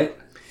December, right?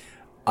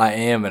 I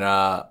am, and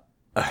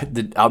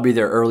I'll be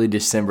there early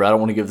December. I don't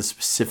want to give the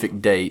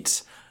specific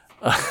dates,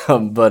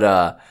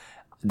 but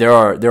there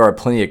are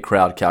plenty of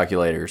crowd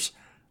calculators.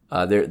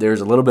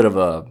 There's a little bit of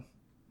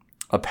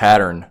a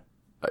pattern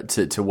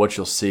to what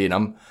you'll see, and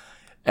I'm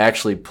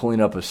actually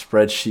pulling up a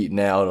spreadsheet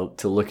now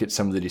to look at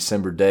some of the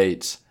December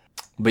dates.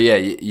 But yeah,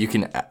 you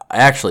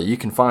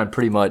can find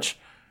pretty much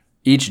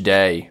each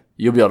day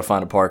you'll be able to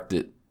find a park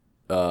that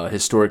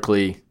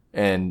historically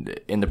and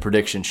in the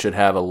prediction should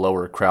have a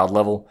lower crowd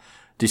level.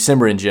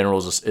 December in general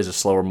is a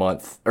slower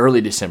month.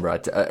 Early December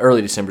is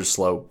a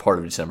slow part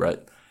of December. Right?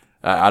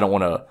 I don't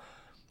want to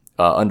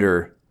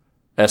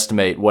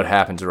underestimate what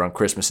happens around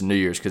Christmas and New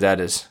Year's, because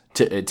that is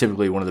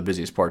typically one of the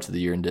busiest parts of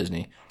the year in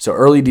Disney. So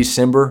early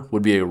December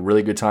would be a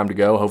really good time to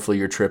go. Hopefully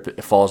your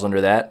trip falls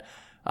under that,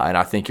 and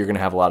I think you're going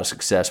to have a lot of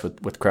success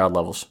with crowd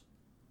levels.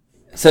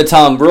 So,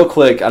 Tom, real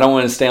quick, I don't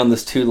want to stay on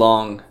this too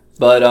long,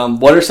 but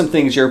what are some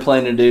things you're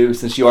planning to do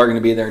since you are going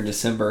to be there in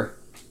December?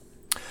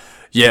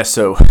 Yeah,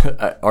 so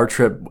our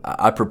trip,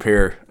 I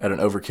prepare at an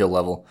overkill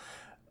level.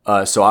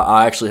 So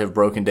I actually have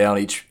broken down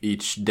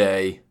each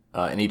day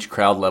and each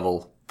crowd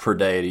level per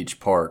day at each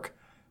park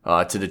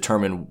to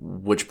determine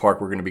which park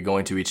we're going to be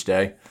going to each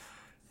day.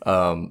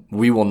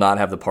 We will not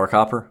have the park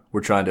hopper.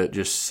 We're trying to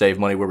just save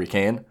money where we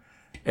can.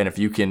 And if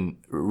you can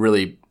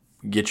really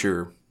get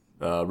your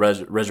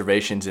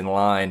reservations in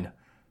line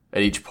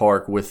at each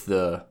park with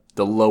the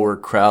lower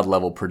crowd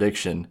level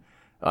prediction,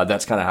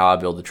 that's kind of how I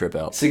build the trip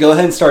out. So go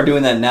ahead and start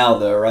doing that now,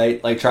 though,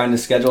 right? Like trying to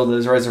schedule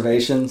those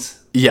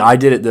reservations? Yeah, I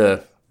did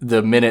it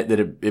the minute that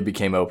it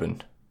became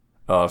open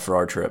for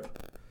our trip.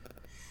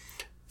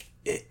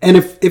 And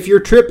if your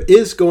trip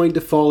is going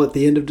to fall at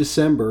the end of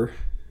December,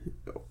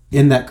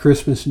 in that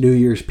Christmas, New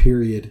Year's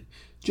period,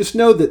 just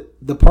know that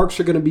the parks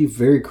are going to be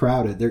very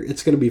crowded.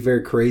 It's going to be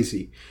very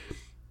crazy.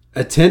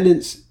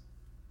 Attendance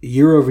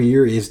year over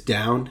year is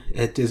down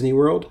at Disney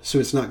World, so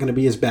it's not going to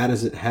be as bad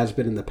as it has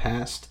been in the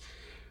past.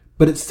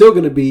 but it's still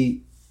going to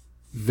be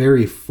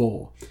very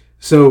full.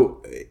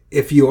 So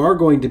if you are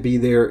going to be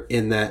there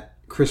in that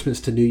Christmas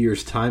to New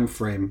Year's time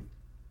frame,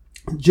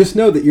 just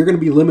know that you're going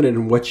to be limited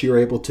in what you're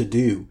able to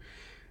do.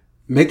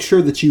 Make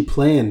sure that you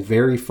plan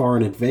very far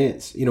in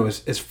advance.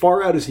 As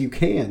far out as you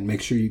can,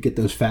 make sure you get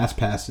those fast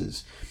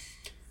passes.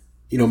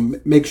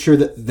 Make sure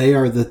that they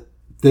are the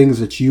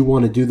things that you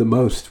want to do the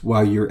most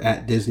while you're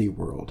at Disney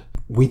World.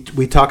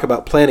 We talk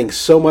about planning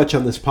so much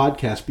on this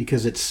podcast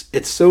because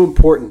it's so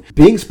important.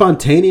 Being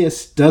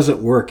spontaneous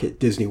doesn't work at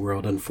Disney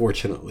World,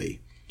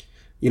 unfortunately.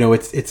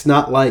 It's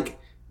not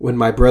like when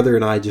my brother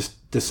and I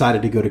just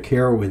decided to go to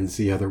Carowinds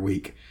the other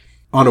week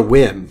on a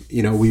whim.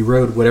 We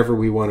rode whatever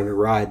we wanted to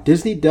ride.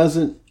 Disney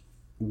doesn't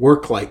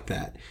work like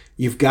that.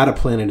 You've got to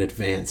plan in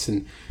advance.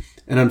 And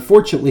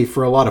unfortunately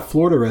for a lot of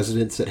Florida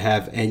residents that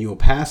have annual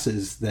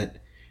passes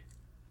that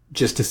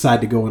just decide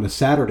to go on a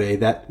Saturday,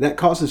 that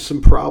causes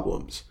some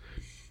problems.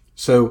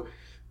 So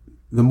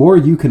the more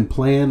you can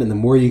plan and the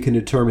more you can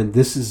determine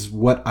this is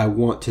what I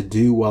want to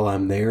do while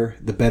I'm there,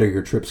 the better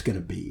your trip's going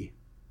to be.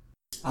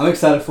 I'm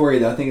excited for you,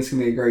 though. I think it's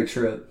going to be a great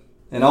trip.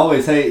 And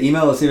always, hey,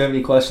 email us if you have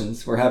any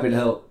questions. We're happy to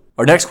help.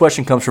 Our next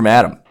question comes from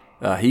Adam.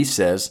 He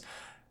says,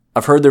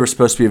 I've heard there was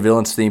supposed to be a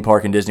villains theme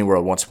park in Disney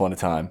World once upon a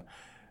time.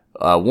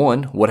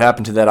 One, what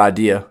happened to that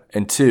idea?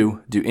 And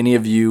two, do any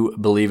of you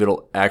believe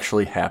it'll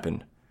actually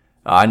happen?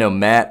 I know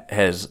Matt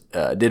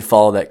did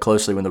follow that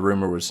closely when the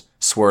rumor was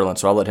swirling,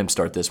 so I'll let him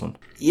start this one.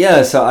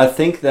 Yeah, so I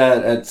think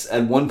that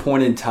at one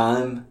point in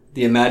time,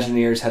 the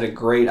Imagineers had a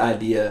great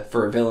idea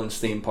for a villains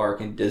theme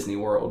park in Disney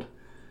World.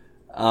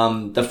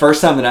 The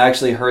first time that I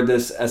actually heard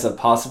this as a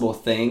possible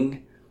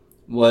thing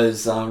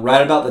was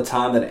right about the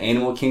time that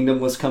Animal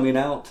Kingdom was coming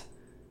out.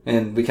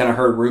 And we kind of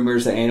heard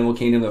rumors that Animal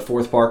Kingdom, the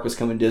fourth park, was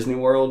coming to Disney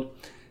World.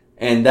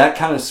 And that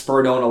kind of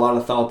spurred on a lot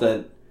of thought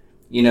that,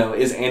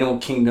 is Animal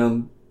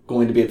Kingdom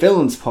going to be a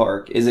villains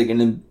park? Is it going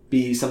to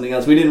be something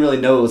else? We didn't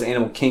really know it was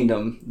Animal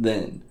Kingdom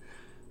then.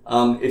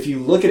 If you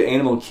look at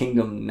Animal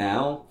Kingdom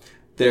now,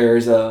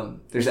 there's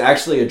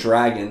actually a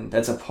dragon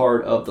that's a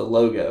part of the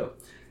logo.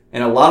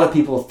 And a lot of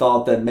people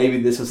thought that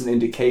maybe this was an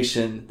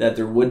indication that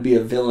there would be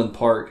a villain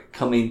park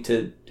coming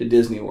to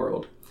Disney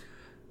World.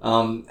 I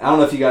don't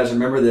know if you guys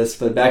remember this,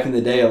 but back in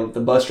the day, the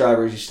bus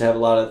drivers used to have a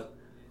lot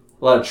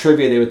of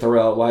trivia they would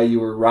throw out while you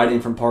were riding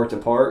from park to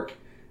park.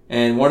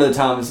 And one of the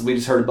times we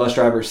just heard a bus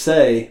driver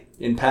say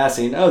in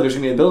passing, "Oh, there's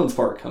going to be a villains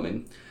park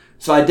coming."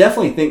 So I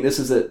definitely think this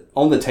is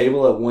on the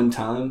table at one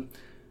time.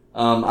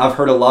 I've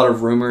heard a lot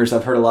of rumors.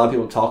 I've heard a lot of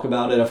people talk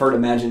about it. I've heard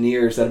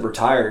Imagineers that have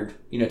retired,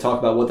 talk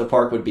about what the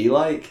park would be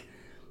like.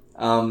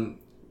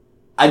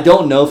 I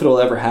don't know if it'll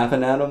ever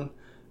happen, Adam,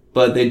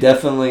 but they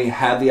definitely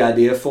have the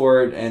idea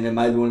for it, and it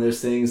might be one of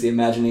those things the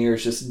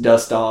Imagineers just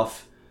dust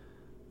off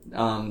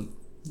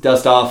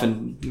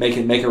and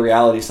make a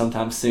reality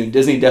sometime soon.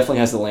 Disney definitely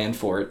has the land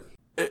for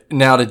it.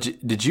 Now,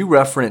 did you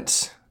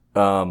reference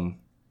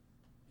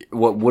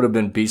what would have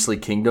been Beastly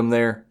Kingdom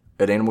there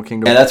at Animal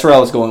Kingdom? Yeah, that's where I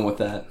was going with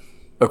that.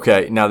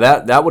 Okay, now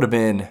that would have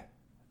been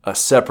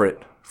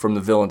separate from the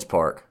Villains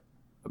Park.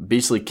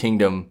 Beastly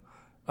Kingdom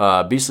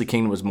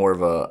was more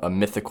of a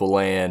mythical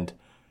land.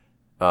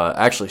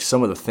 Actually,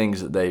 some of the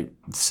things that they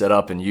set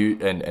up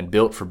and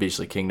built for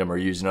Beastly Kingdom are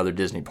used in other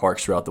Disney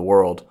parks throughout the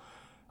world.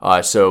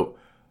 So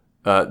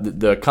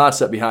the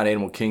concept behind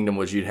Animal Kingdom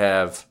was you'd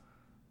have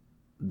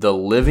the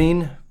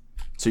living,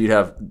 so you'd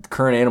have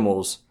current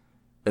animals,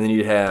 and then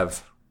you'd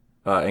have,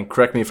 and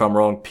correct me if I'm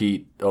wrong,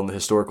 Pete, on the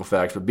historical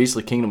facts, but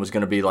Beastly Kingdom was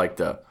going to be like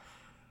the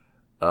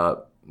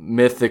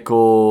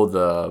mythical,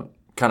 the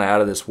kind of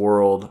out of this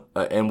world,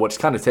 and what's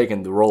kind of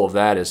taken the role of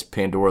that is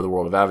Pandora, the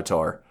World of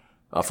Avatar,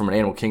 from an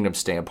Animal Kingdom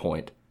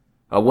standpoint.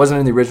 Wasn't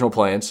in the original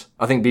plans.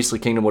 I think Beastly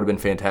Kingdom would have been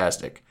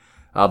fantastic,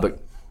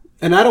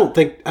 and I don't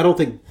think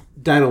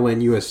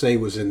Dinoland USA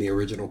was in the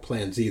original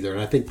plans either,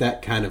 and I think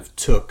that kind of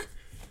took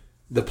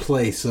the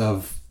place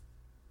of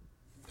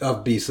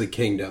Beastly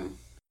Kingdom.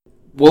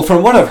 Well,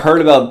 from what I've heard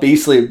about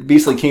Beastly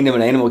Kingdom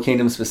and Animal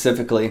Kingdom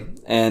specifically,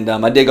 and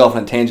I did go off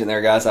on a tangent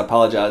there, guys, I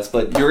apologize,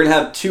 but you're going to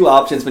have two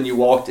options when you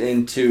walked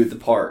into the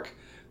park.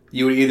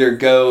 You would either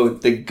go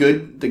the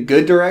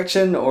good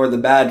direction or the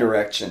bad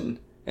direction,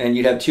 and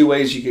you'd have two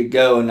ways you could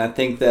go, and I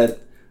think that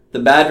the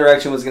bad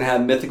direction was going to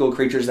have mythical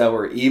creatures that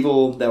were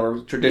evil, that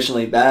were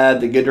traditionally bad.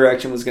 The good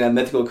direction was going to have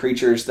mythical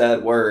creatures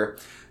that were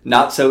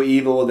not so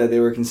evil, that they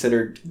were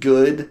considered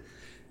good,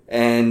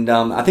 and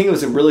I think it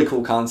was a really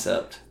cool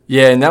concept.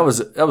 Yeah, and that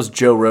was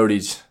Joe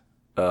Rohde's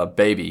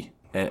baby,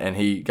 and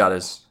he got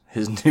his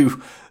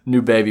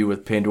new baby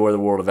with Pandora, the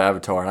World of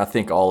Avatar, and I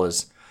think all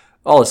is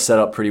set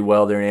up pretty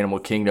well there in Animal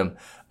Kingdom.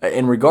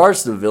 In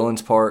regards to the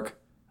Villains Park,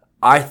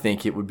 I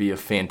think it would be a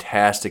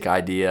fantastic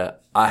idea.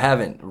 I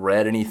haven't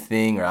read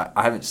anything, or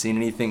I haven't seen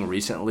anything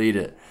recently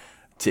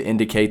to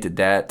indicate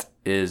that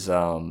is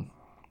on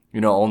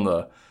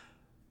the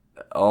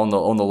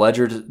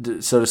ledger,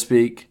 so to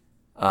speak.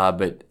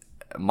 But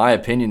my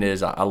opinion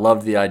is I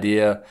loved the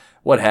idea.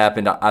 What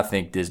happened, I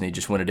think Disney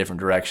just went a different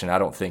direction. I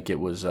don't think it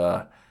was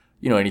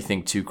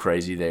anything too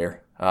crazy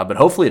there. But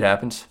hopefully it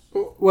happens.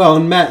 Well,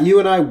 and Matt, you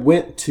and I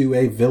went to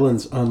a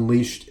Villains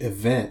Unleashed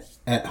event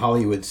at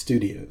Hollywood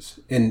Studios,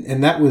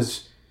 and that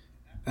was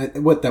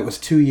that was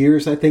 2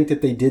 years, I think,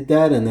 that they did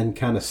that, and then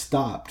kind of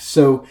stopped.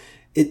 So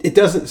it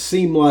doesn't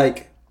seem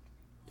like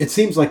it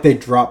seems like they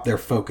dropped their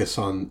focus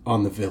on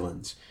the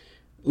villains.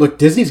 Look,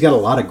 Disney's got a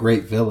lot of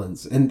great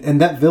villains,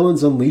 and that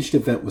Villains Unleashed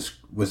event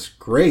was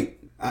great.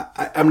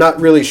 I'm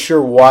not really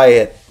sure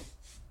why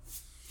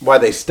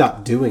they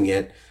stopped doing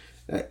it.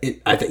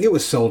 I think it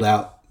was sold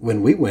out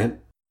when we went.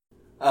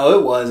 Oh,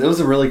 it was. It was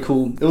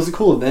a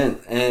cool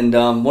event. And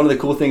one of the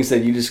cool things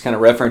that you just kind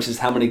of referenced is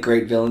how many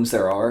great villains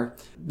there are.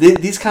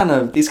 These kind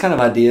of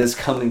ideas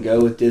come and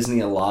go with Disney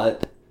a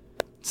lot.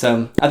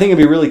 So I think it'd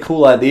be a really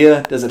cool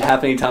idea. Does it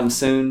happen anytime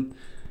soon?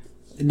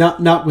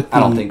 Not with the I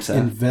don't think so.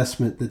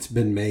 Investment that's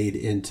been made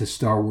into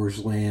Star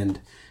Wars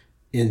Land,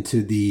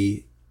 into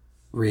the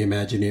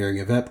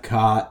reimagineering of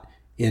Epcot,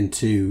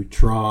 into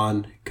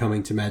Tron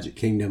coming to Magic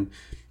Kingdom.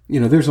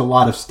 There's a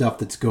lot of stuff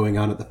that's going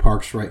on at the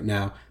parks right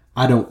now.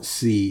 I don't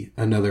see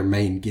another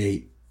main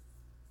gate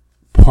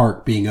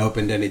park being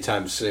opened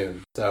anytime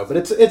soon. So, but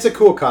it's a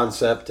cool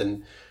concept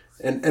and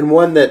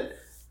one that,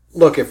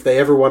 look, if they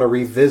ever want to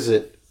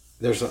revisit,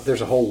 there's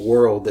a whole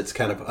world that's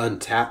kind of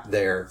untapped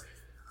there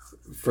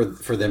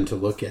for them to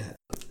look at.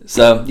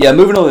 So, yeah,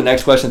 moving on to the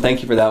next question.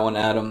 Thank you for that one,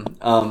 Adam.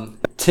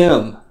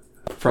 Tim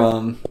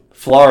from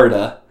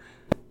Florida,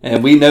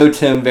 and we know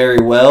Tim very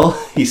well.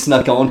 He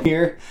snuck on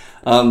here.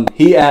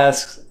 He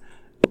asks,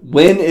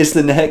 when is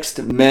the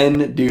next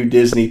Men Do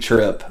Disney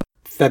trip?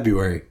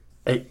 February.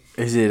 Hey,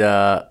 is it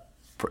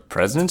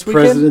President's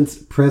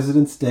Weekend?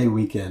 President's Day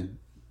weekend.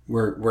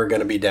 We're going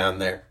to be down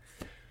there.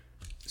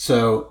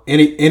 So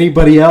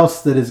anybody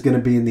else that is going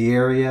to be in the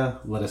area,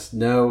 let us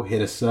know.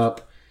 Hit us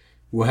up.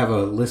 We'll have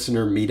a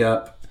listener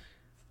meetup.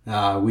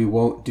 We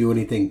won't do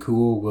anything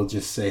cool. We'll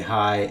just say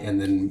hi, and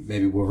then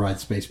maybe we'll ride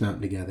Space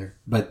Mountain together.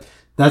 But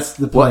that's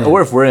the plan.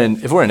 Or if we're in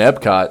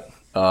Epcot,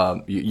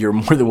 you're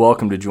more than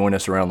welcome to join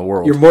us around the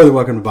world. You're more than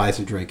welcome to buy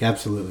some drink.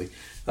 Absolutely.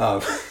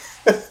 But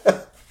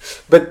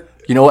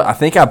you know what? I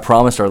think I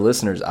promised our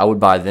listeners I would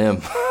buy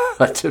them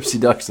a Tipsy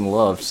Ducks in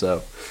Love.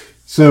 So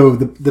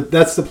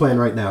that's the plan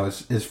right now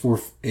is for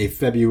a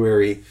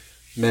February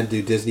Men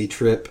Do Disney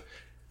trip.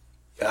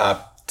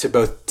 To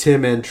both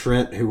Tim and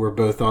Trent, who were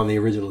both on the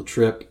original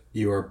trip,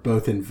 you are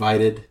both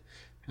invited.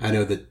 I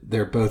know that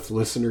they're both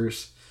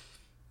listeners,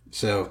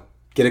 so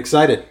get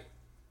excited.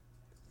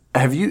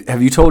 Have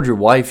you told your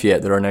wife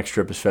yet that our next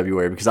trip is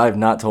February? Because I have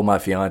not told my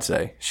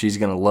fiance. She's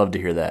gonna love to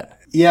hear that.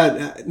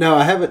 Yeah, no,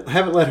 I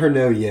haven't let her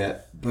know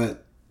yet,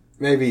 but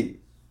maybe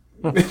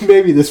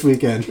this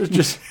weekend.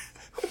 Just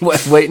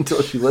wait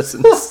until she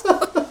listens.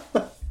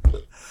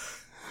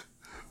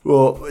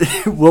 Well,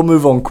 we'll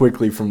move on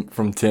quickly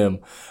from Tim.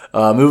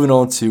 Moving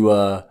on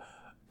to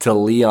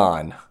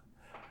Leon.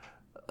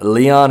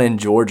 Leon in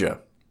Georgia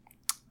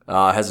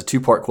has a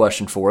 2-part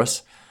question for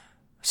us.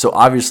 So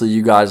obviously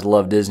you guys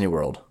love Disney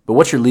World, but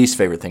what's your least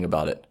favorite thing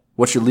about it?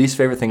 What's your least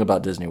favorite thing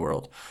about Disney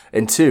World?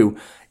 And 2,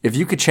 if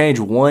you could change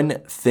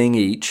one thing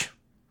each,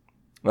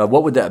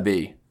 what would that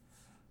be?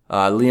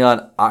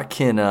 Leon, I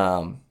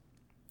can,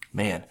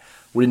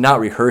 we did not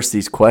rehearse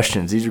these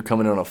questions. These are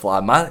coming on a fly.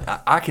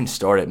 I can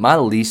start it. My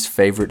least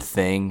favorite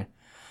thing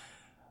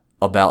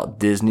about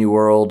Disney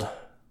World,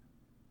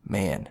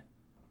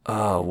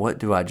 what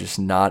do I just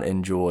not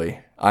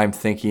enjoy? I'm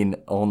thinking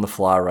on the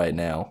fly right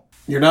now.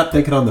 You're not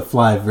thinking on the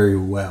fly very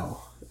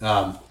well.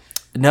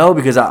 No,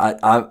 because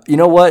I you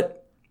know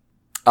what?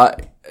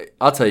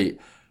 I'll tell you,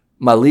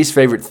 my least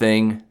favorite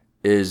thing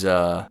is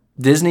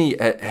Disney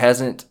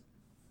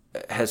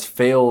has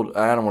failed.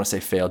 I don't want to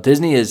say failed.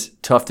 Disney is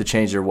tough to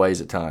change their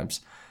ways at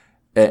times.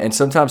 And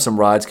sometimes some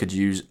rides could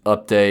use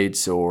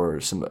updates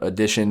or some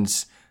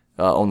additions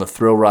on the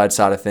thrill ride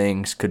side of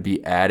things could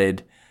be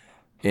added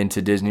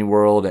into Disney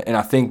World. And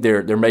I think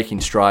they're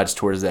making strides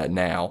towards that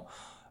now.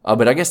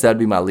 But I guess that'd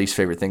be my least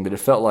favorite thing, that it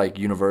felt like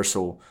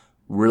Universal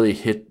really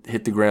hit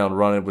the ground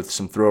running with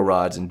some thrill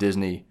rides, and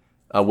Disney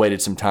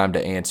waited some time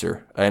to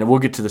answer. And we'll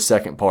get to the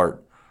second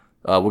part.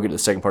 We'll get to the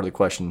second part of the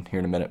question here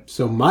in a minute.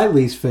 So my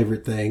least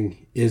favorite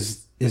thing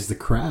is the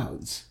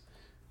crowds.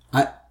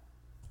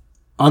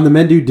 On the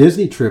Men Do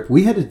Disney trip,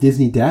 we had a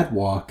Disney Dad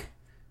Walk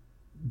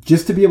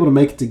just to be able to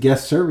make it to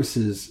guest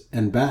services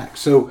and back.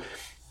 So,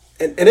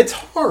 and it's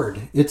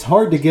hard. It's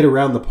hard to get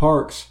around the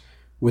parks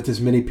with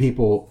as many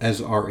people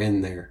as are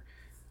in there.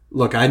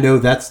 Look, I know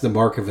that's the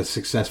mark of a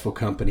successful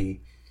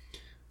company.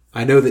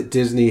 I know that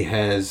Disney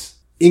has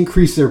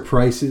increased their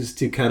prices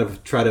to kind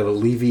of try to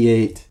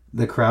alleviate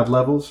the crowd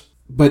levels.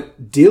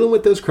 But dealing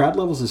with those crowd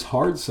levels is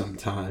hard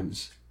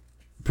sometimes.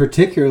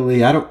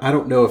 Particularly, I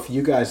don't know if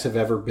you guys have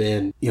ever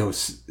been,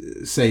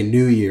 say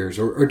New Year's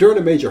or during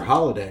a major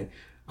holiday.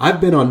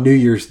 I've been on New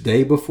Year's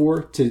Day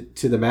before to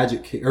the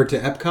Magic or to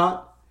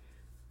Epcot,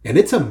 and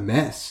it's a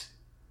mess.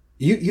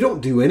 You don't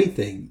do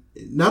anything.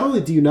 Not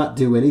only do you not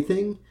do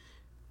anything,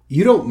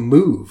 you don't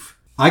move.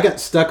 I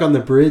got stuck on the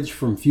bridge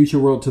from Future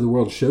World to the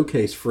World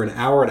Showcase for an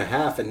hour and a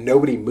half, and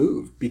nobody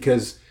moved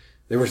because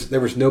there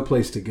was no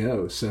place to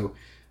go. So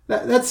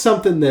that's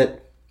something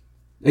that,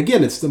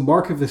 again, it's the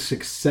mark of a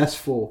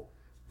successful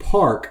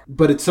park,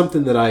 but it's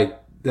something that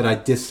I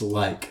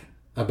dislike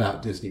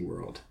about Disney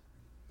World.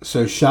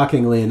 So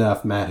shockingly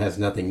enough, Matt has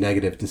nothing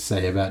negative to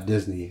say about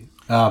Disney.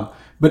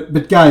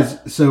 But guys,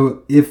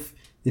 so if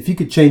you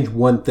could change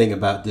one thing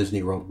about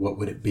Disney World, what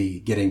would it be?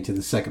 Getting to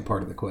the second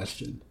part of the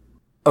question.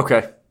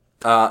 Okay.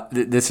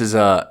 This is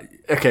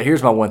okay.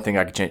 Here's my one thing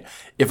I could change.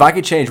 If I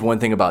could change one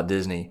thing about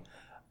Disney,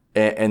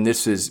 and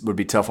would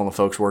be tough on the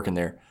folks working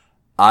there,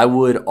 I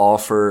would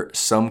offer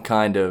some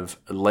kind of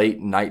late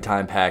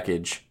nighttime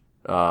package.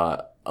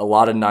 A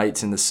lot of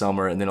nights in the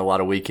summer, and then a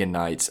lot of weekend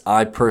nights.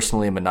 I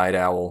personally am a night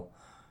owl.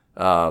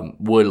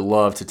 Would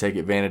love to take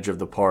advantage of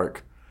the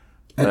park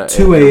at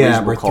 2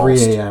 a.m. or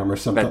 3 a.m. or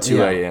something. At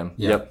 2 a.m.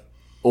 Yeah. Yep.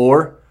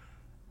 Or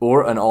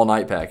an all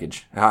night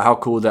package. How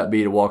cool would that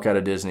be to walk out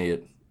of Disney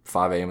at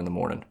 5 a.m. in the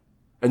morning?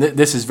 And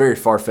this is very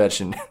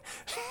far-fetched and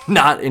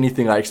not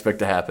anything I expect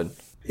to happen.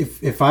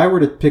 If I were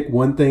to pick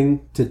one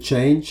thing to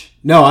change,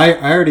 no,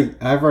 I've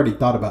already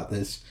thought about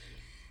this.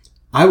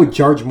 I would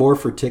charge more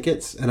for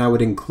tickets, and I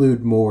would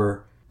include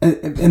more,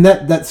 and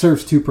that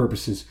serves two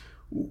purposes.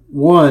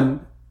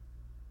 One,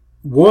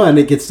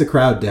 it gets the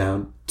crowd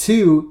down.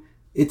 Two,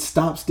 it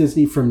stops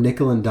Disney from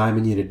nickel and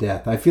diming you to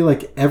death. I feel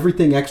like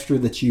everything extra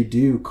that you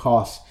do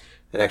costs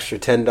an extra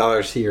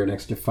 $10 here, an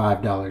extra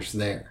 $5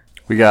 there.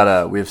 We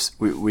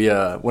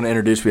want to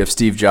introduce. We have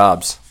Steve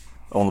Jobs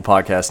on the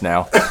podcast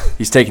now.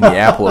 He's taking the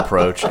Apple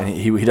approach, and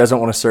he doesn't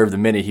want to serve the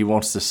many. He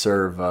wants to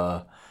serve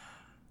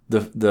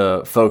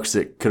the folks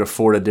that could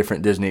afford a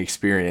different Disney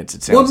experience.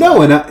 It sounds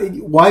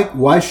and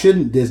why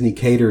shouldn't Disney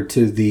cater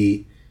to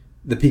the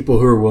people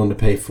who are willing to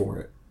pay for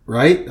it,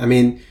 right? I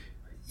mean,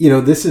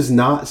 this is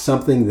not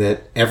something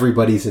that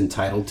everybody's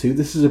entitled to.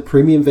 This is a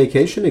premium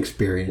vacation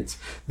experience.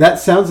 That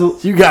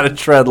sounds... You got to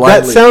tread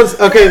lightly. That sounds...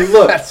 Okay,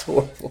 look. That's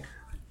horrible.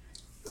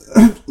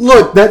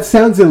 Look, that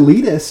sounds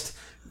elitist,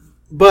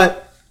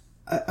 but,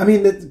 I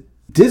mean,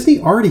 Disney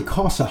already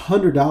costs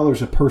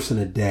 $100 a person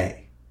a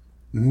day.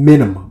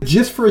 Minimum.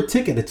 Just for a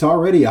ticket, it's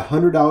already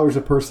 $100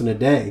 a person a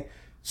day.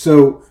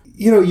 So,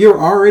 you're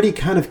already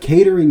kind of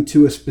catering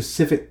to a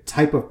specific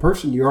type of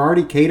person. You're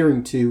already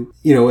catering to,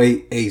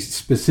 a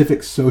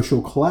specific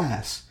social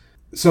class.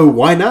 So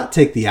why not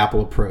take the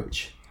Apple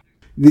approach?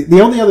 The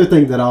only other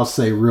thing that I'll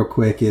say real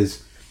quick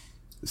is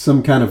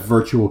some kind of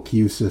virtual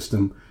queue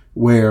system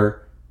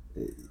where,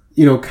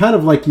 kind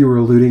of like you were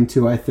alluding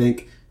to, I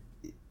think,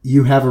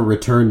 you have a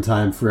return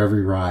time for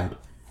every ride.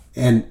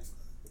 And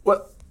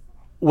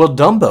Well,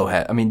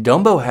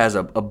 Dumbo has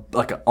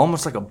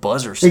almost like a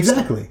buzzer system.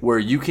 Exactly. Where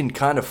you can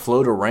kind of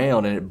float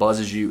around and it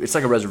buzzes you. It's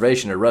like a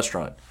reservation at a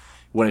restaurant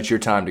when it's your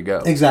time to go.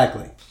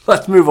 Exactly.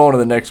 Let's move on to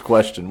the next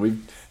question.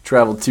 We've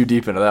traveled too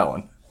deep into that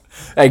one.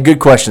 Hey, good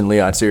question,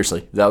 Leon.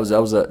 Seriously, that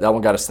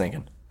one got us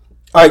thinking.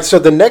 All right, so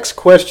the next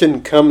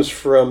question comes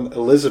from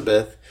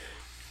Elizabeth,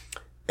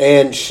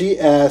 and she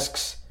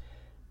asks,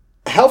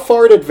 how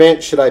far in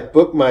advance should I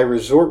book my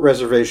resort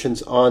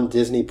reservations on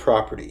Disney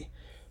property?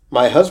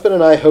 My husband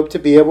and I hope to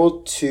be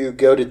able to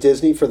go to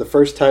Disney for the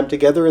first time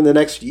together in the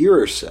next year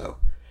or so.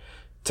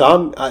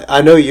 Tom,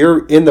 I know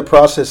you're in the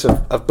process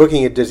of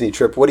booking a Disney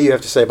trip. What do you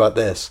have to say about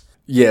this?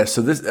 Yeah,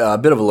 so this a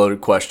bit of a loaded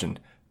question.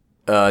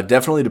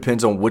 Definitely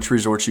depends on which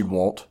resorts you'd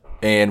want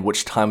and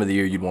which time of the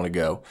year you'd want to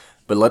go.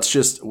 But let's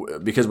just,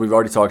 because we've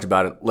already talked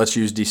about it, let's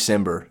use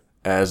December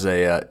as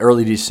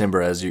early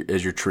December as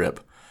your trip.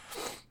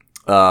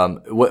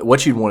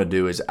 What you'd want to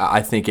do is,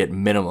 I think at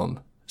minimum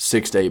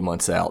 6 to 8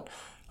 months out.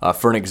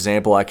 For an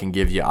example I can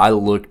give you, I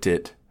looked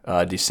at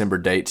December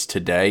dates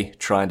today,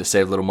 trying to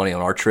save a little money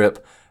on our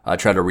trip. I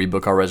tried to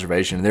rebook our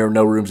reservation, and there are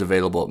no rooms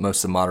available at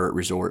most of the moderate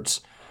resorts.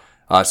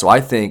 So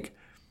I think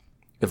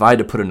if I had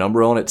to put a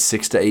number on it,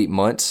 6 to 8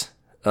 months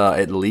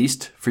at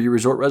least for your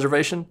resort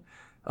reservation.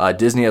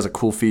 Disney has a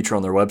cool feature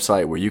on their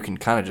website where you can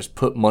kind of just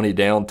put money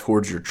down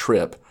towards your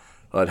trip.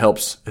 It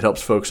helps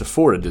folks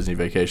afford a Disney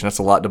vacation. That's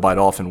a lot to bite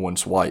off in one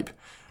swipe.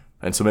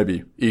 And so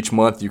maybe each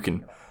month you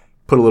can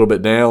put a little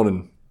bit down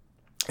and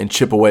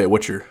chip away at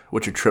what your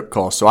trip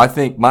costs. So I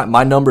think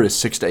my number is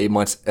 6 to 8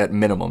 months at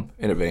minimum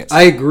in advance.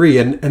 I agree.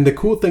 And the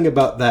cool thing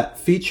about that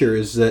feature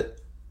is that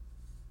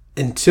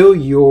until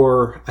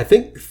you're, I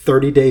think,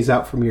 30 days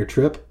out from your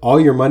trip, all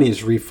your money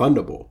is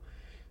refundable.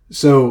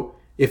 So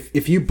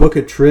if you book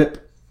a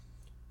trip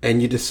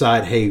and you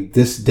decide, hey,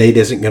 this date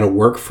isn't going to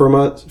work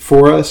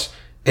for us,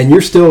 and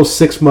you're still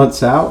 6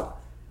 months out,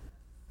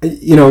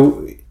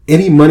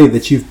 any money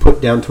that you've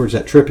put down towards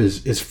that trip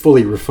is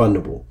fully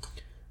refundable.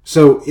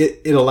 So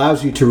it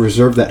allows you to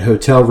reserve that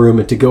hotel room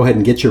and to go ahead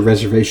and get your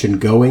reservation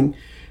going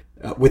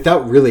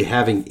without really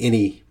having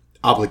any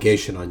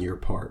obligation on your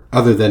part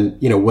other than,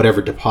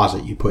 whatever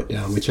deposit you put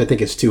down, which I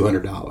think is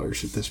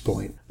 $200 at this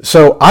point.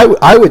 So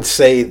I would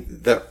say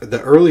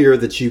the earlier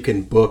that you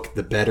can book,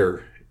 the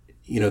better,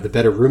 the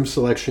better room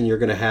selection you're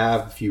going to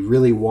have. If you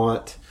really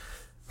want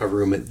a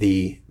room at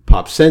the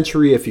Pop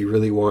Century, if you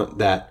really want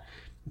that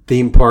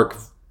theme park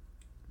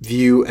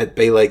view at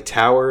Bay Lake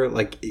Tower,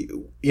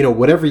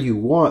 whatever you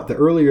want, the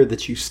earlier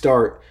that you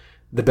start,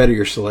 the better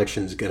your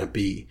selection is going to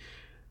be.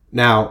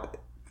 Now,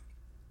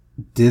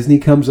 Disney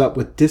comes up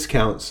with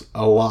discounts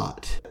a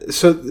lot.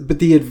 So, but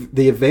the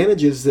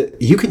advantage is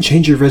that you can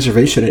change your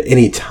reservation at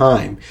any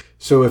time.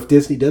 So if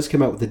Disney does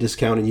come out with a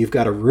discount and you've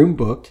got a room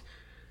booked,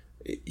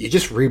 you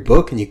just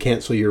rebook and you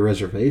cancel your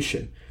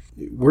reservation.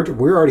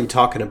 We're already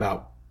talking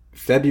about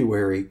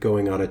February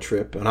going on a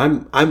trip, and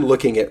I'm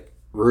looking at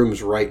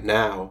rooms right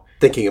now,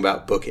 thinking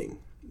about booking,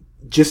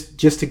 just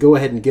to go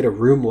ahead and get a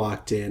room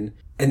locked in.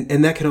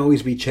 And that can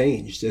always be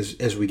changed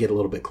as we get a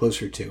little bit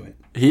closer to it.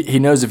 He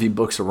knows if he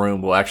books a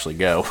room, we'll actually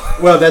go.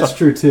 Well, that's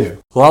true,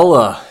 too. Well,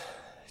 I'll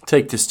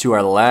take this to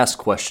our last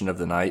question of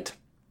the night.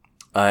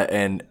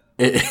 And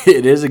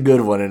it is a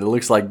good one, and it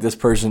looks like this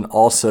person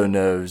also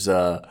knows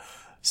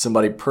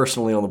somebody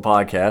personally on the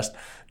podcast.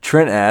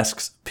 Trent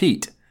asks,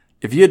 Pete,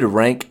 if you had to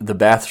rank the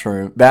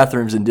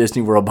bathrooms in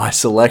Disney World by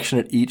selection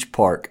at each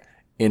park,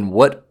 in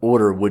what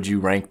order would you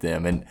rank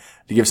them? And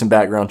to give some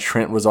background,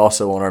 Trent was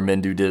also on our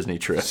Men Do Disney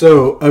trip.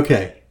 So,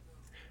 okay.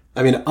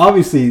 I mean,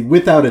 obviously,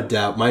 without a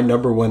doubt, my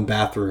number one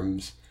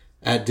bathrooms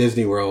at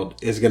Disney World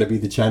is going to be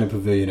the China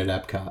Pavilion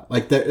at Epcot.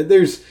 Like,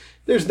 there's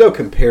no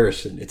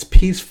comparison. It's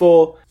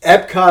peaceful.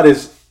 Epcot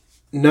is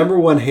number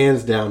one,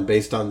 hands down,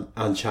 based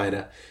on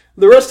China.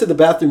 The rest of the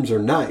bathrooms are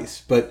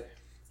nice, but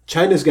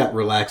China's got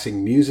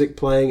relaxing music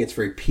playing. It's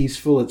very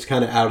peaceful. It's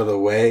kind of out of the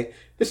way.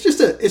 It's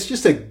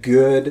just a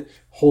good,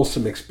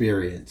 wholesome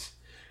experience.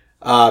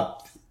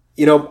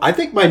 I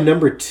think my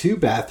number two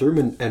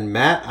bathroom, and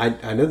Matt,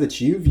 I know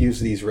that you've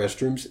used these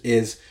restrooms,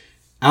 is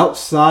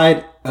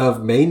outside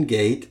of Main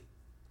Gate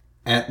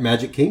at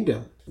Magic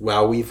Kingdom.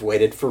 While we've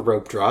waited for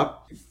rope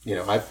drop,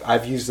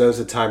 I've used those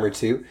a time or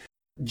two.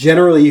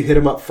 Generally, you hit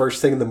them up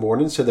first thing in the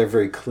morning, so they're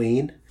very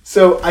clean.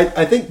 So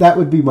I think that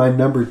would be my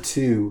number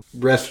two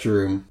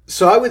restroom.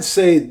 So I would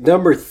say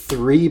number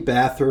three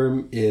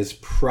bathroom is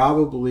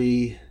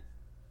probably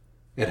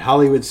at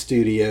Hollywood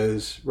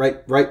Studios,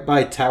 right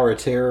by Tower of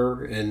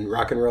Terror and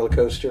Rock and Roller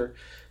Coaster,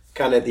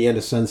 kind of at the end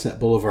of Sunset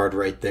Boulevard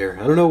right there.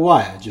 I don't know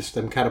why.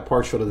 I'm kind of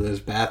partial to those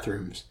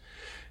bathrooms.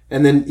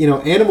 And then,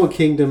 Animal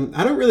Kingdom,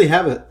 I don't really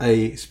have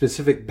a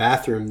specific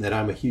bathroom that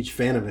I'm a huge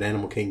fan of at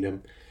Animal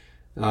Kingdom.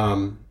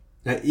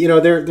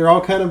 They're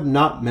all kind of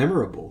not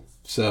memorable.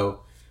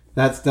 So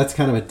that's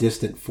kind of a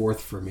distant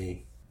fourth for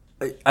me.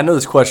 I know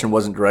this question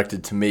wasn't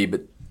directed to me,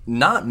 but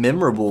not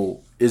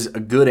memorable is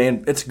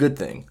it's a good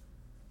thing.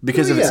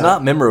 Because if it's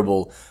not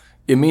memorable,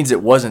 it means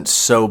it wasn't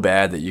so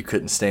bad that you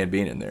couldn't stand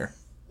being in there.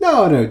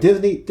 No.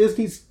 Disney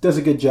does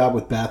a good job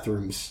with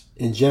bathrooms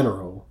in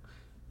general.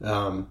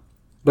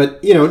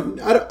 But,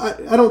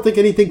 I don't think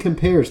anything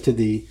compares to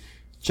the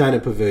China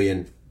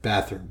Pavilion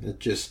bathroom. It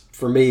just,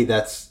 for me,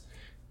 it's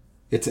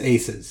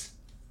aces.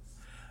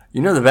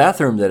 The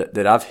bathroom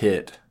that I've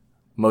hit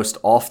most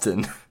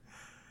often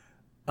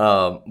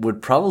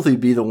would probably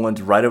be the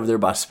ones right over there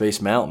by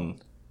Space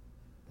Mountain.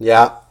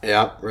 Yeah,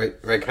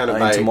 right, kind of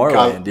by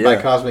Tomorrowland,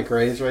 by Cosmic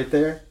Rays right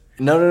there.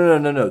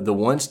 No. The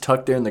ones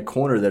tucked there in the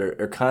corner that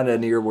are kind of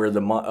near where the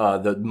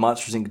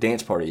Monsters Inc.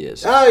 dance party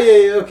is. Oh,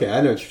 yeah, okay.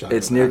 I know what you're talking about.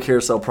 It's near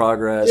Carousel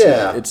Progress.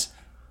 Yeah. It's,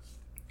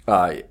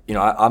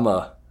 I'm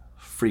a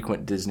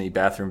frequent Disney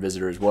bathroom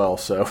visitor as well,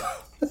 so.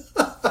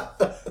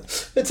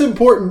 It's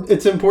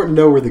important to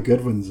know where the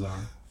good ones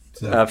are.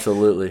 So.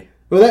 Absolutely.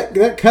 Well,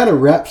 that kind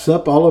of wraps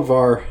up all of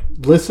our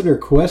listener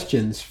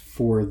questions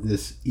for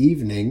this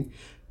evening.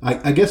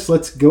 I guess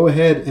let's go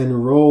ahead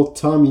and roll.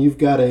 Tom, you've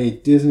got a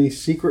Disney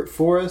secret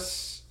for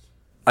us?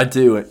 I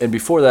do. And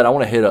before that, I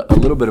want to hit a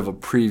little bit of a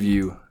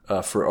preview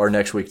for our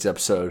next week's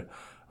episode.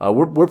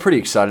 We're pretty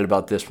excited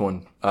about this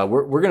one.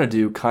 We're going to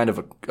do kind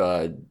of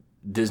a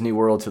Disney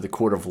World to the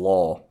court of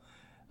law,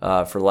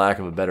 for lack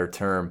of a better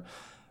term.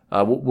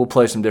 We'll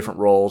play some different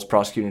roles: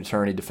 prosecuting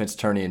attorney, defense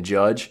attorney, and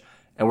judge.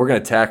 And we're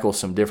going to tackle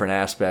some different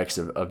aspects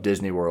of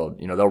Disney World.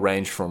 They'll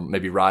range from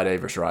maybe Ride A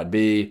versus Ride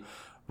B,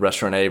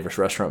 Restaurant A versus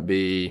Restaurant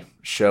B,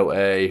 Show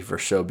A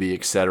versus Show B,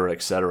 et cetera,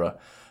 et cetera.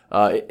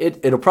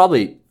 It'll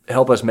probably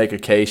help us make a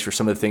case for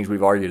some of the things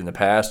we've argued in the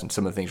past and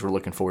some of the things we're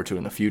looking forward to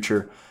in the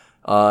future,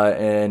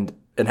 and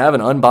have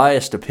an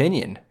unbiased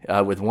opinion,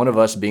 with one of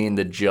us being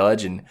the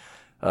judge and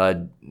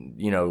picking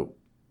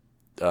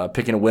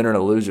a winner and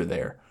a loser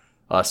there.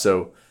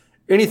 So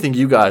anything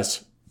you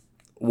guys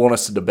want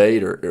us to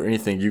debate or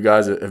anything you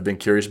guys have been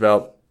curious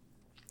about,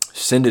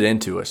 send it in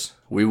to us.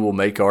 We will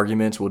make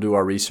arguments. We'll do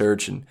our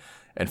research and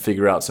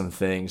figure out some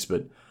things.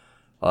 But,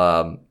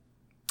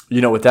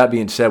 with that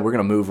being said, we're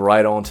going to move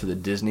right on to the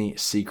Disney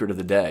secret of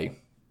the day.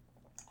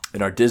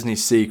 And our Disney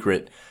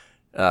secret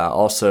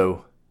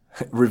also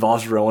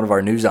revolves around one of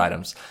our news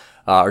items.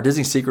 Our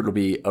Disney secret will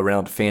be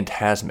around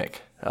Fantasmic.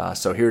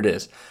 So here it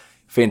is.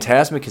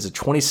 Fantasmic is a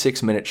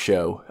 26-minute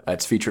show.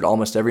 It's featured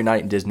almost every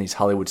night in Disney's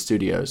Hollywood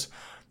Studios.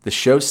 The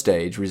show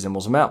stage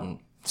resembles a mountain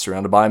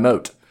surrounded by a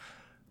moat.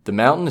 The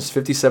mountain is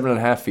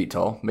 57.5 feet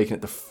tall, making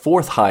it the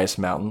fourth highest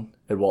mountain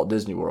at Walt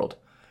Disney World.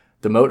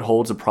 The moat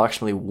holds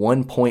approximately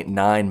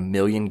 1.9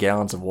 million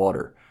gallons of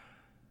water.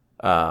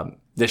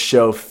 This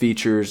show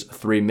features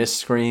 3 mist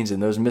screens,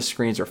 and those mist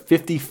screens are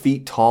 50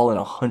 feet tall and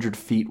 100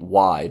 feet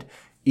wide,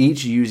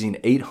 each using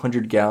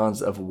 800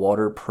 gallons of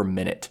water per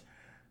minute.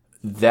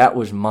 That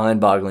was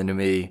mind-boggling to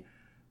me,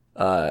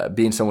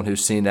 being someone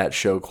who's seen that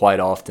show quite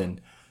often,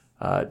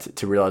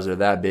 to realize they're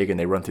that big and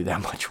they run through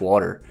that much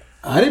water.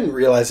 I didn't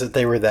realize that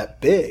they were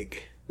that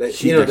big. They're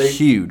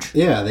huge.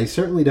 Yeah, they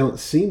certainly don't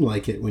seem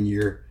like it when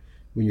you're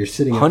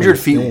sitting 100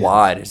 feet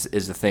wide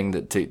is the thing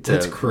that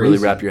to really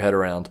wrap your head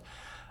around.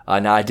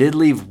 Now, I did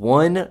leave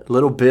one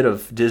little bit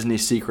of Disney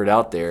secret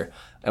out there,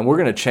 and we're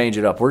going to change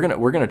it up. We're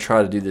gonna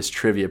try to do this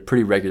trivia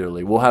pretty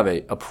regularly. We'll have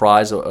a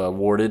prize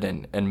awarded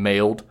and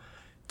mailed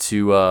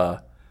to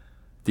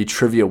the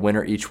trivia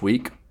winner each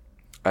week.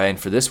 And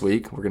for this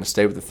week, we're going to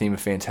stay with the theme of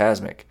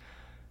Fantasmic.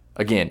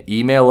 Again,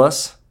 email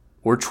us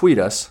or tweet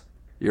us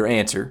your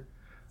answer.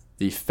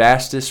 The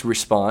fastest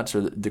response,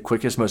 or the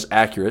quickest, most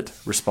accurate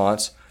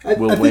response,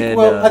 will win.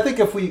 Well, I think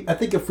if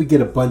we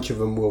get a bunch of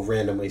them, we'll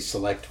randomly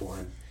select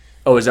one.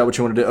 Oh, is that what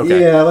you want to do?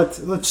 Okay. Yeah,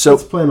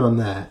 let's plan on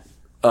that.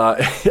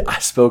 I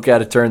spoke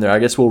out of turn there. I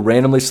guess we'll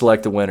randomly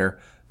select the winner.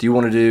 Do you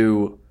want to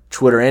do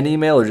Twitter and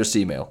email, or just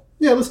email?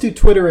 Yeah, let's do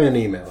Twitter and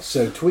email.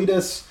 So tweet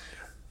us,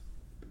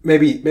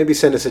 maybe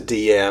send us a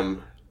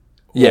DM.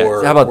 Yeah,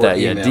 how about that?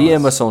 Yeah,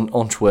 DM us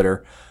on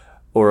Twitter,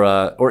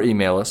 or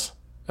email us.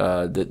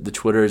 The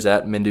Twitter is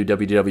at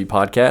MenduWDW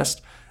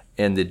Podcast,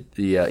 and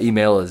the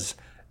email is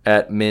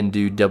at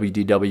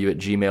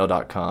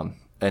mendowdw@gmail.com.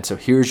 And so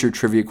here's your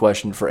trivia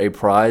question for a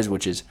prize,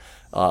 which is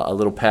a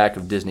little pack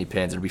of Disney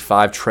pins. It'll be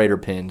 5 Trader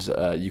pins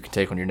you can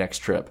take on your next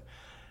trip.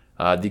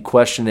 The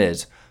question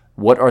is,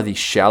 what are the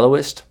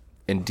shallowest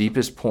and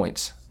deepest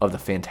points of the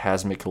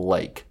Fantasmic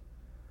Lake?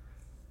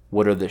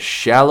 What are the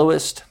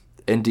shallowest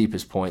and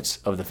deepest points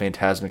of the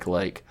Fantasmic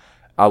Lake?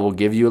 I will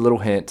give you a little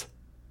hint.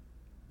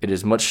 It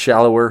is much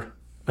shallower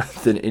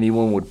than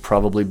anyone would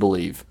probably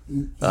believe.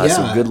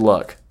 So good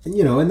luck.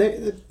 And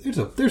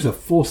there's a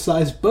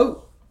full-size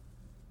boat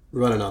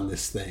running on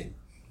this thing.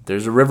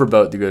 There's a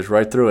riverboat that goes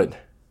right through it.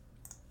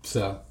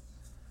 So,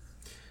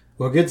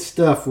 well, good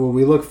stuff. Well,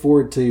 we look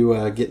forward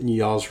to getting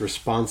y'all's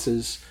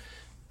responses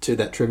to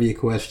that trivia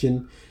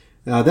question.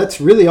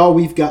 That's really all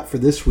we've got for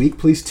this week.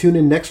 Please tune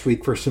in next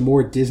week for some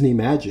more Disney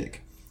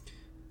magic.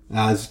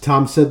 As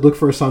Tom said, look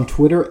for us on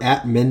Twitter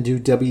at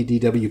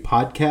MenduWDW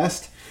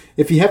Podcast.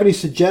 If you have any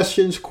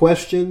suggestions,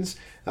 questions,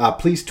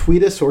 please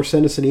tweet us or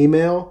send us an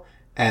email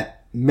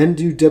at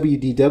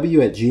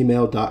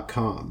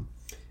mendowdw@gmail.com.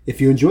 If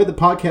you enjoyed the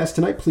podcast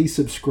tonight, please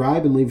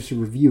subscribe and leave us a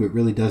review. It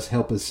really does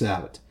help us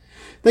out.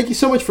 Thank you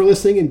so much for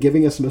listening and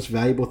giving us the most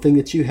valuable thing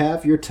that you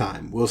have, your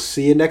time. We'll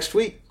see you next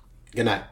week. Good night.